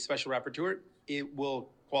of a special rapporteur, it will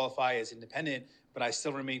qualify as independent, but I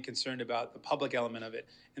still remain concerned about the public element of it.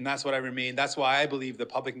 And that's why I believe the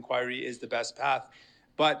public inquiry is the best path.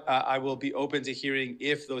 But I will be open to hearing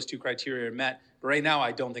if those two criteria are met. But right now,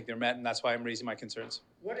 I don't think they're met, and that's why I'm raising my concerns.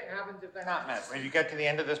 What happens if they're not met? When you get to the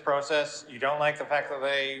end of this process, you don't like the fact that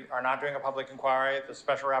they are not doing a public inquiry, the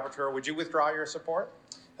special rapporteur, would you withdraw your support?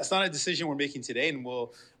 That's not a decision we're making today, and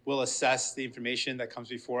we'll assess the information that comes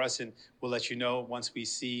before us, and we'll let you know once we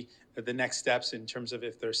see the next steps in terms of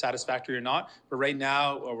if they're satisfactory or not. But right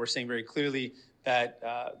now, we're saying very clearly that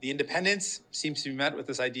the independence seems to be met with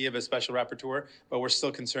this idea of a special rapporteur, but we're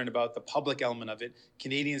still concerned about the public element of it.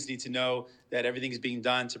 Canadians need to know that everything is being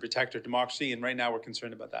done to protect our democracy, and right now we're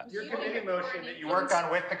concerned about that. Your committee motion that you worked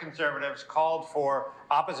on with the Conservatives called for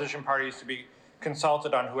opposition parties to be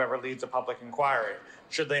consulted on whoever leads a public inquiry.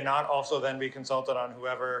 Should they not also then be consulted on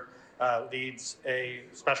whoever leads a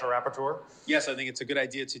special rapporteur? Yes, I think it's a good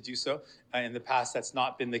idea to do so. In the past, that's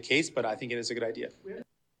not been the case, but I think it is a good idea.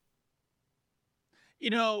 You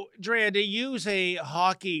know, Drea, to use a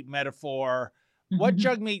hockey metaphor, what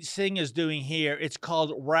Jagmeet Singh is doing here, it's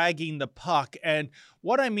called ragging the puck. And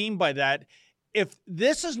what I mean by that, if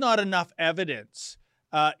this is not enough evidence,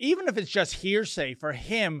 even if it's just hearsay for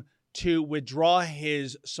him to withdraw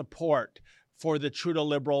his support for the Trudeau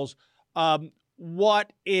Liberals,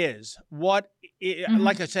 what is? Like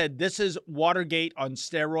I said, this is Watergate on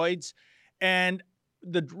steroids. And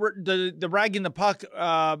the ragging the puck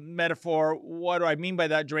metaphor, what do I mean by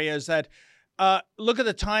that, Drea, is that look at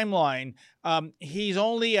the timeline. He's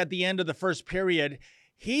only at the end of the first period.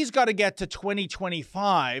 He's got to get to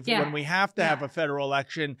 2025 when we have to have a federal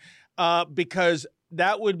election because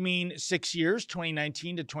that would mean 6 years,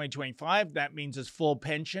 2019 to 2025. That means his full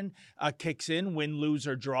pension kicks in, win, lose,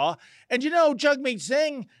 or draw. And Jagmeet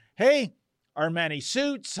Singh, hey, Armani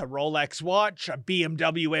suits, a Rolex watch, a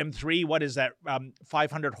BMW M3. What is that?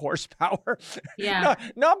 500 horsepower. Yeah.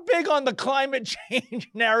 Not big on the climate change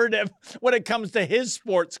narrative when it comes to his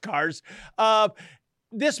sports cars.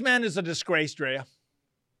 This man is a disgrace, Drea.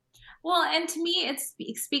 Well, and to me,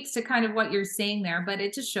 it speaks to kind of what you're saying there, but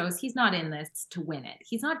it just shows he's not in this to win it.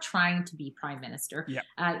 He's not trying to be prime minister.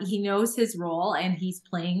 Yeah. He knows his role and he's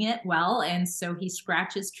playing it well. And so he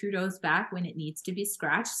scratches Trudeau's back when it needs to be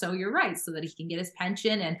scratched. So you're right, so that he can get his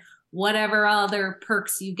pension and whatever other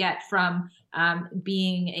perks you get from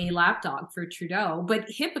being a lapdog for Trudeau. But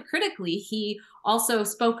hypocritically, he also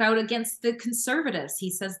spoke out against the Conservatives. He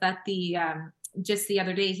says that just the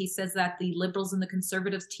other day, he says that the Liberals and the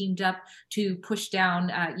Conservatives teamed up to push down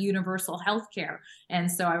universal health care. And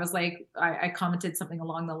so I was like, I commented something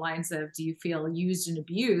along the lines of, do you feel used and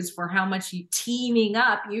abused for how much teaming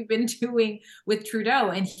up you've been doing with Trudeau?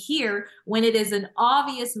 And here, when it is an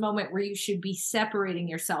obvious moment where you should be separating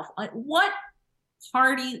yourself, what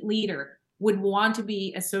party leader would want to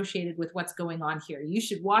be associated with what's going on here? You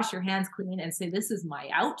should wash your hands clean and say, this is my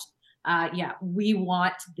out. We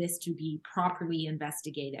want this to be properly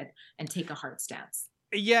investigated and take a hard stance.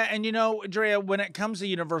 Yeah, and Drea, when it comes to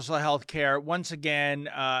universal health care, once again,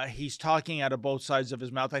 he's talking out of both sides of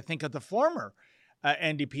his mouth. I think of the former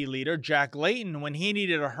NDP leader, Jack Layton, when he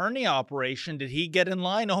needed a hernia operation, did he get in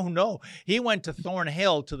line? Oh, no. He went to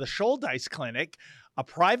Thornhill to the Shouldice Clinic, a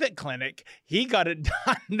private clinic. He got it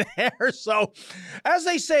done there. So, as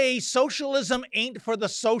they say, socialism ain't for the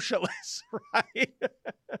socialists, right?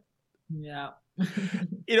 Yeah.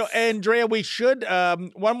 Andrea, we should,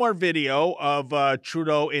 one more video of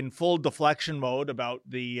Trudeau in full deflection mode about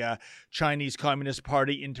the Chinese Communist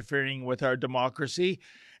Party interfering with our democracy.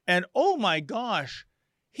 And oh my gosh,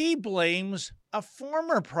 he blames a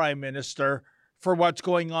former prime minister for what's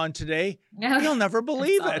going on today. You'll never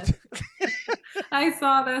believe it. I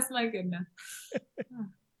saw this, my goodness.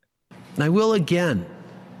 I will again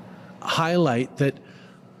highlight that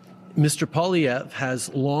Mr. Poilievre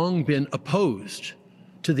has long been opposed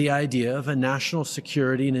to the idea of a National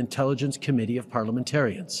Security and Intelligence Committee of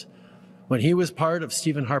Parliamentarians. When he was part of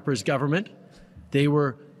Stephen Harper's government, they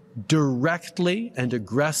were directly and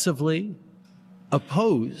aggressively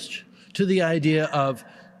opposed to the idea of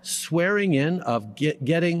swearing in, of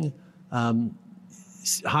getting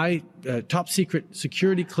top secret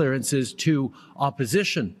security clearances to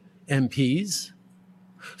opposition MPs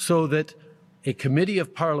so that a committee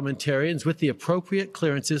of parliamentarians with the appropriate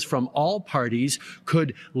clearances from all parties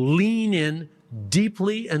could lean in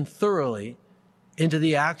deeply and thoroughly into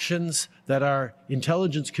the actions that our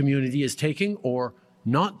intelligence community is taking or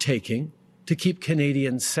not taking to keep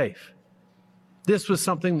Canadians safe. This was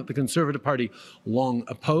something that the Conservative Party long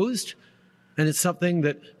opposed, and it's something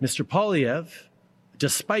that Mr. Poilievre,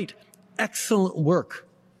 despite excellent work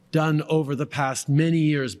done over the past many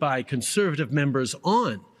years by Conservative members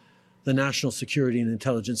on the National Security and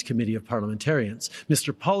Intelligence Committee of Parliamentarians,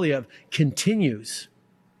 Mr. Poilievre continues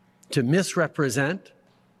to misrepresent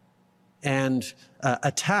and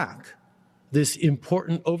attack this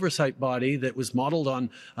important oversight body that was modeled on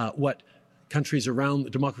what democracies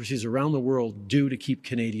around the world do to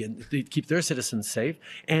keep their citizens safe,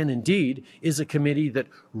 and indeed is a committee that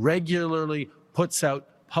regularly puts out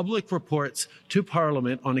public reports to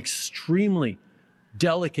Parliament on extremely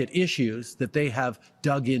delicate issues that they have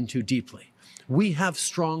dug into deeply. We have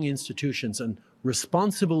strong institutions, and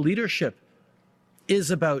responsible leadership is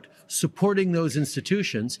about supporting those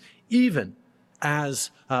institutions, even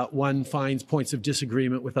as one finds points of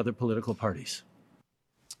disagreement with other political parties.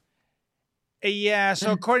 Yeah,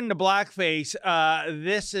 so according to Blackface,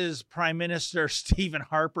 this is Prime Minister Stephen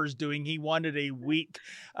Harper's doing. He wanted a weak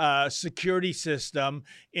security system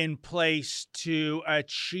in place to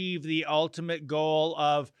achieve the ultimate goal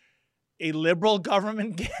of a Liberal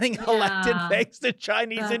government getting elected thanks to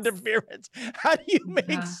Chinese interference. How do you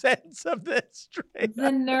make sense of this, Drea?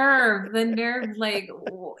 The nerve, like...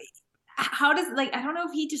 How does, I don't know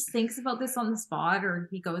if he just thinks about this on the spot or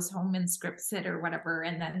he goes home and scripts it or whatever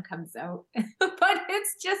and then comes out. But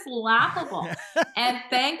it's just laughable. And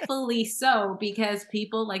thankfully so, because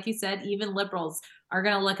people, like you said, even Liberals are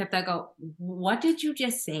going to look at that and go, what did you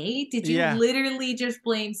just say? Did you literally just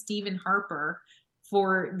blame Stephen Harper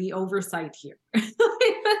for the oversight here?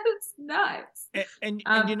 That's nuts. And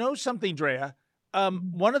you know something, Drea?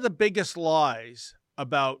 One of the biggest lies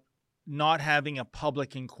about not having a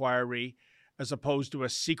public inquiry as opposed to a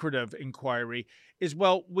secretive inquiry is,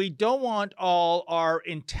 well, we don't want all our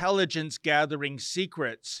intelligence gathering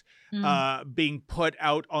secrets being put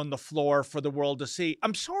out on the floor for the world to see.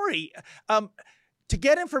 I'm sorry. To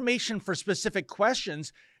get information for specific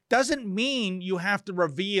questions doesn't mean you have to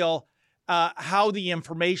reveal how the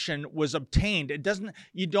information was obtained.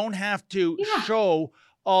 You don't have to show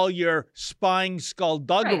all your spying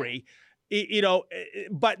skullduggery. Right.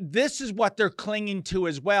 But this is what they're clinging to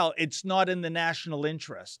as well. It's not in the national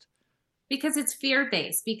interest. Because it's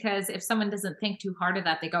fear-based. Because if someone doesn't think too hard of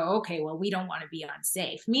that, they go, okay, well, we don't want to be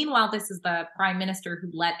unsafe. Meanwhile, this is the prime minister who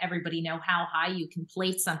let everybody know how high you can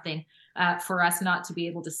place something for us not to be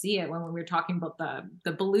able to see it when we were talking about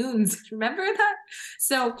the balloons. Remember that?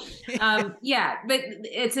 So, yeah, but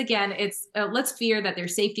it's let's fear that their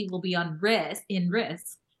safety will be in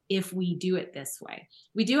risk if we do it this way.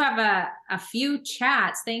 We do have a few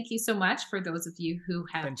chats. Thank you so much for those of you who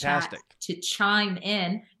have chat to chime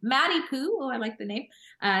in. Maddie Poo, I like the name,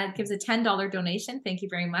 gives a $10 donation. Thank you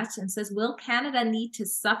very much. And says, will Canada need to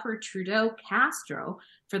suffer Trudeau Castro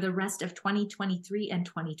for the rest of 2023 and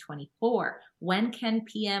 2024? When can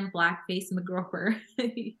PM Blackface McGroper,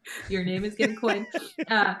 your name is getting coined,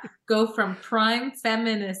 go from prime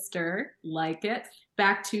feminister, like it,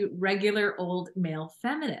 back to regular old male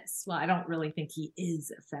feminist? Well, I don't really think he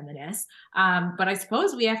is a feminist, but I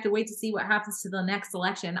suppose we have to wait to see what happens to the next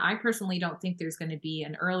election. I personally don't think there's going to be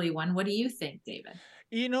an early one. What do you think, David?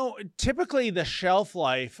 You know, typically the shelf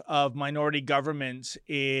life of minority governments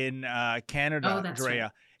in Canada, Drea,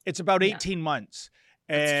 right. It's about 18 months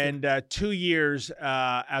and 2 years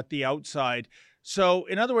at the outside. So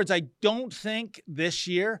in other words, I don't think this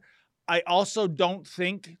year. I also don't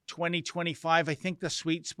think 2025. I think the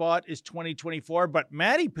sweet spot is 2024. But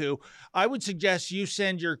Maddie Poo, I would suggest you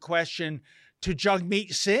send your question to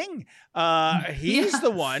Jagmeet Singh. He's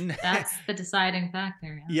the one. That's the deciding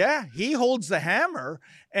factor. Yeah, he holds the hammer.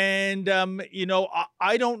 And, you know,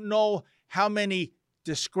 I don't know how many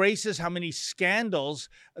disgraces, how many scandals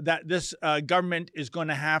that this government is going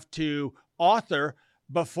to have to author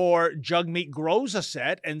before Jagmeet grows a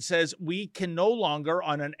set and says we can no longer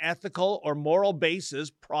on an ethical or moral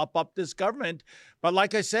basis prop up this government. But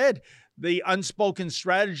like I said, the unspoken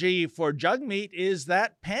strategy for Jagmeet is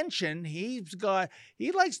that pension. He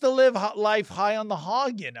likes to live life high on the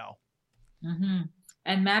hog, you know. Mm-hmm.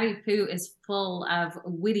 And Maddie Poo is full of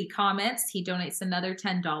witty comments. He donates another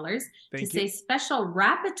 $10 to say special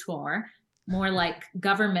rapporteur, more like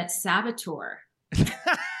government saboteur.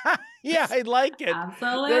 Yeah, I like it.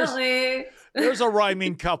 Absolutely. There's a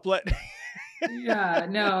rhyming couplet. Yeah,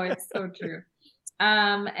 no, it's so true.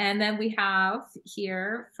 And then we have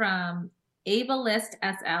here from Abalist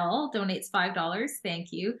SL, donates $5.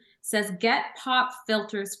 Thank you. Says, get pop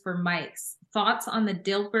filters for mics. Thoughts on the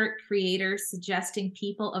Dilbert creator suggesting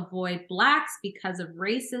people avoid blacks because of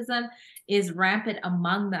racism is rampant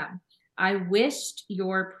among them. I wished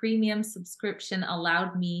your premium subscription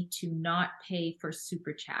allowed me to not pay for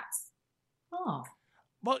super chats. Oh,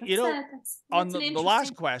 well, you know, on the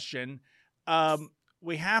last question,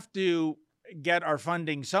 we have to get our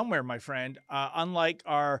funding somewhere, my friend. Unlike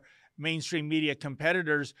our mainstream media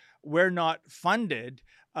competitors, we're not funded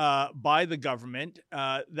by the government.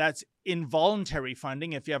 That's involuntary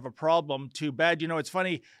funding. If you have a problem, too bad. You know, it's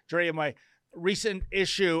funny, Drea, my recent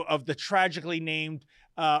issue of the tragically named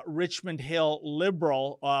Richmond Hill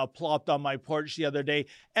Liberal plopped on my porch the other day,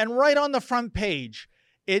 and right on the front page,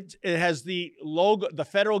 it has the logo, the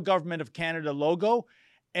federal government of Canada logo,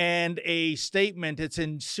 and a statement. It's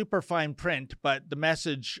in super fine print, but the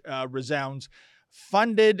message resounds: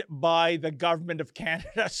 funded by the government of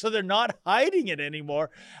Canada. So they're not hiding it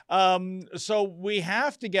anymore. So we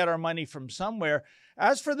have to get our money from somewhere.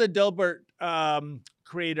 As for the Dilbert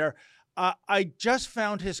creator, I just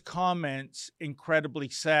found his comments incredibly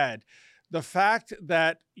sad. The fact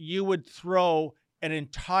that you would throw an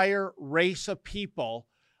entire race of people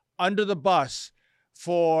under the bus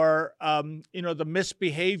for, the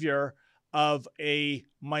misbehavior of a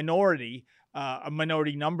minority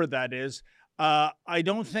number, that is, I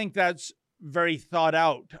don't think that's very thought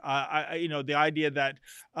out. The idea that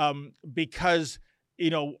because,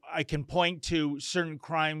 I can point to certain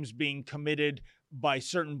crimes being committed by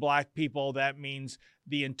certain black people, that means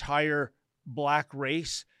the entire black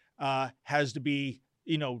race has to be,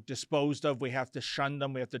 disposed of. We have to shun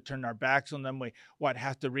them. We have to turn our backs on them. We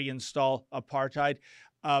have to reinstall apartheid.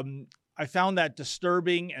 I found that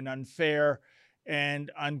disturbing and unfair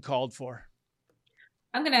and uncalled for.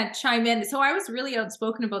 I'm going to chime in. So I was really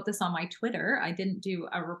outspoken about this on my Twitter. I didn't do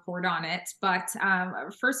a report on it. But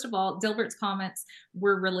first of all, Dilbert's comments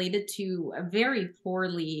were related to a very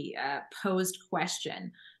poorly posed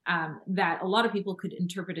question that a lot of people could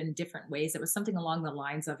interpret in different ways. It was something along the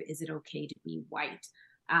lines of, is it okay to be white?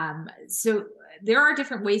 So there are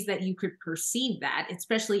different ways that you could perceive that,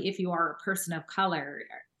 especially if you are a person of color.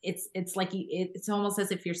 It's like it's almost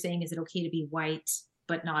as if you're saying, is it okay to be white,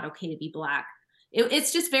 but not okay to be black?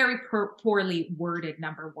 it's just very poorly worded,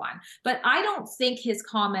 number one. But I don't think his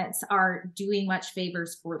comments are doing much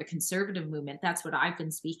favors for the conservative movement. That's what I've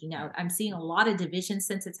been speaking out. I'm seeing a lot of division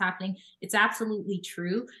since it's happening. It's absolutely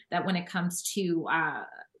true that when it comes to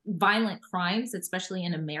violent crimes, especially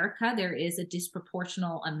in America, there is a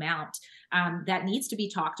disproportional amount that needs to be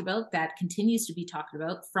talked about, that continues to be talked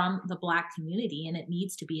about from the Black community, and it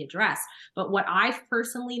needs to be addressed. But what I've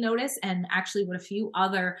personally noticed, and actually what a few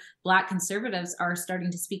other Black conservatives are starting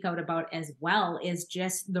to speak out about as well, is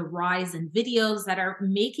just the rise in videos that are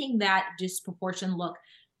making that disproportion look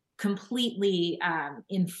completely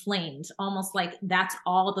inflamed, almost like that's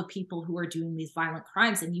all the people who are doing these violent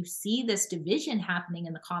crimes. And you see this division happening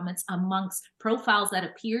in the comments amongst profiles that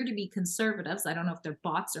appear to be conservatives. I don't know if they're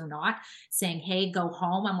bots or not, saying, hey, go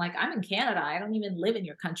home. I'm like, I'm in Canada. I don't even live in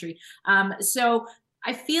your country. So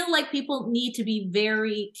I feel like people need to be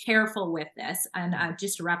very careful with this. And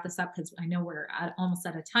just to wrap this up, because I know we're almost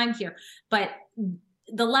out of time here, but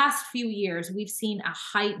the last few years, we've seen a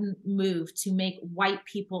heightened move to make white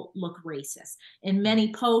people look racist. In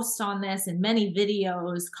many posts on this, in many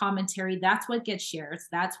videos, commentary, that's what gets shared.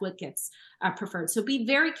 That's what gets preferred. So be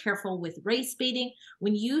very careful with race baiting.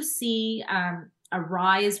 When you see a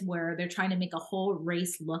rise where they're trying to make a whole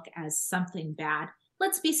race look as something bad,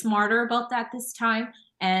 let's be smarter about that this time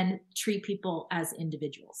and treat people as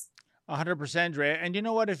individuals. 100%, Drea. And you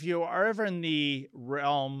know what? If you are ever in the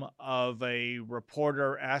realm of a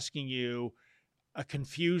reporter asking you a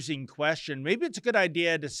confusing question, maybe it's a good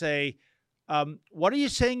idea to say, what are you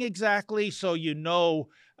saying exactly? So you know,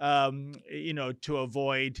 to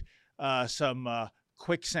avoid some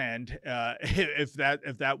quicksand, if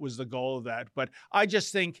that was the goal of that. But I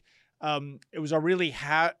just think it was a really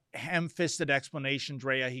ham-fisted explanation,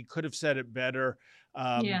 Drea. He could have said it better.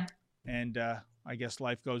 And I guess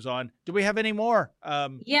life goes on. Do we have any more?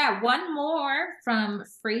 Yeah, one more from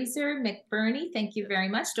Fraser McBurney. Thank you very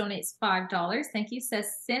much. Donates $5. Thank you. Says,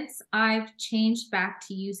 since I've changed back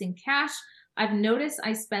to using cash, I've noticed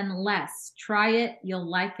I spend less. Try it. You'll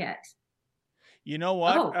like it. You know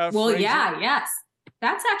what? Well, yes.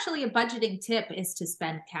 That's actually a budgeting tip, is to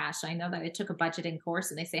spend cash. I know that I took a budgeting course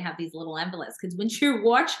and they say have these little envelopes, because when you're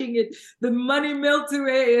watching it, the money melts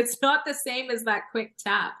away. It's not the same as that quick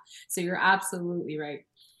tap. So you're absolutely right.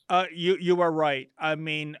 You are right. I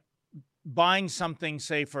mean, buying something,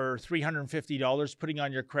 say for $350, putting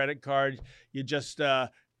on your credit card, you just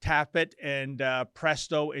tap it and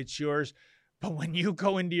presto, it's yours. But when you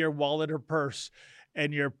go into your wallet or purse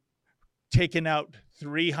and you're taking out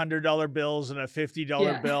 $300 bills and a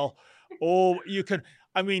 $50 bill.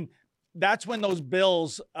 That's when those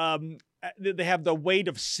bills, they have the weight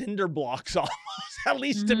of cinder blocks almost. At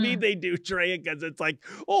least to me, they do, Drea, because it's like,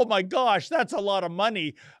 oh my gosh, that's a lot of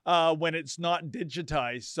money when it's not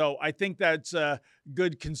digitized. So I think that's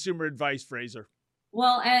good consumer advice, Fraser.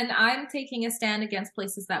 Well, and I'm taking a stand against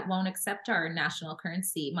places that won't accept our national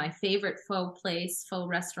currency. My favorite faux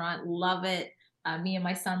restaurant, love it. Me and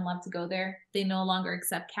my son love to go there. They no longer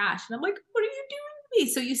accept cash. And I'm like, what are you doing to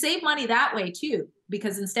me? So you save money that way too,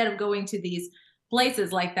 because instead of going to these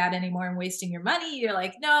places like that anymore and wasting your money, you're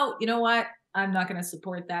like, no, you know what? I'm not going to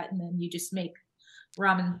support that. And then you just make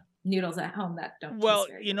ramen noodles at home that don't taste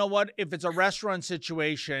very you know what? If it's a restaurant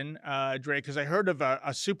situation, Dre, because I heard of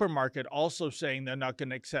a supermarket also saying they're not going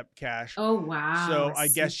to accept cash. Oh, wow. So I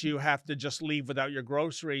guess you have to just leave without your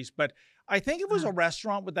groceries. But I think if it was a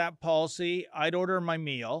restaurant with that policy, I'd order my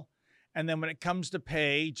meal. And then when it comes to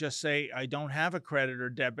pay, just say, I don't have a credit or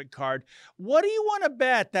debit card. What do you want to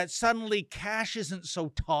bet that suddenly cash isn't so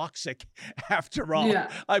toxic after all? Yeah.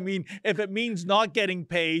 I mean, if it means not getting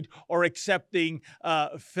paid or accepting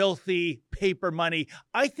filthy paper money,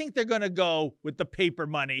 I think they're going to go with the paper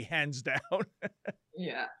money, hands down.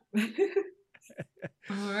 Yeah.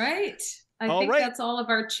 All right. I think that's all of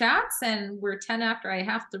our chats, and we're 10 after. I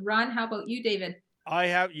have to run. How about you, David? I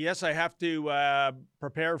have to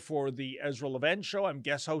prepare for the Ezra Levin show. I'm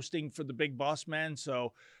guest hosting for the Big Boss Man.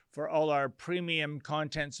 So for all our premium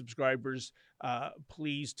content subscribers,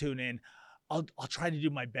 please tune in. I'll try to do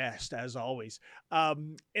my best, as always.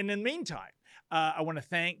 And in the meantime, I want to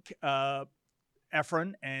thank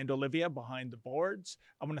Efren and Olivia behind the boards.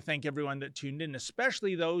 I want to thank everyone that tuned in,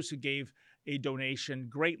 especially those who gave a donation.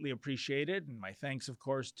 Greatly appreciated. And my thanks, of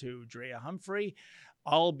course, to Drea Humphrey.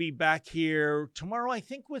 I'll be back here tomorrow, I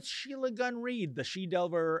think, with Sheila Gunn Reid, the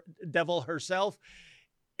she-devil herself.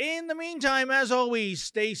 In the meantime, as always,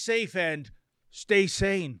 stay safe and stay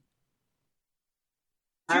sane.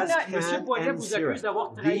 Monsieur Poilievre vous accuse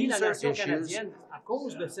d'avoir trahi la nation canadienne à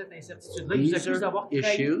cause de cette incertitude-là. Il vous accuse d'avoir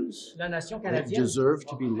trahi la nation canadienne. Deserve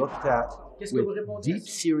to be looked at with deep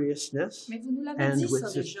seriousness. Mais vous nous l'avez and dit, with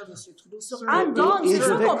ça, déjà, M. Trudeau. Sur Et Andong, c'est je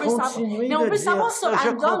sûr vais qu'on veut savoir. continuer Mais on de veut savoir dire sur ça. Je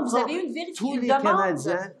Andong, vous comprends. avez eu une vérification. Tous les demande.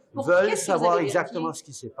 Canadiens Pour veulent qu'est-ce que vous savoir avez exactement vérifié? ce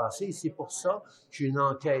qui s'est passé. Et c'est pour ça qu'une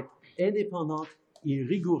enquête indépendante et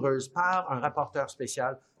rigoureuse par un rapporteur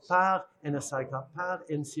spécial, par NSICOP, par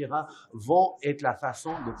NCIRA, vont être la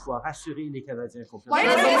façon de pouvoir assurer les Canadiens complètement.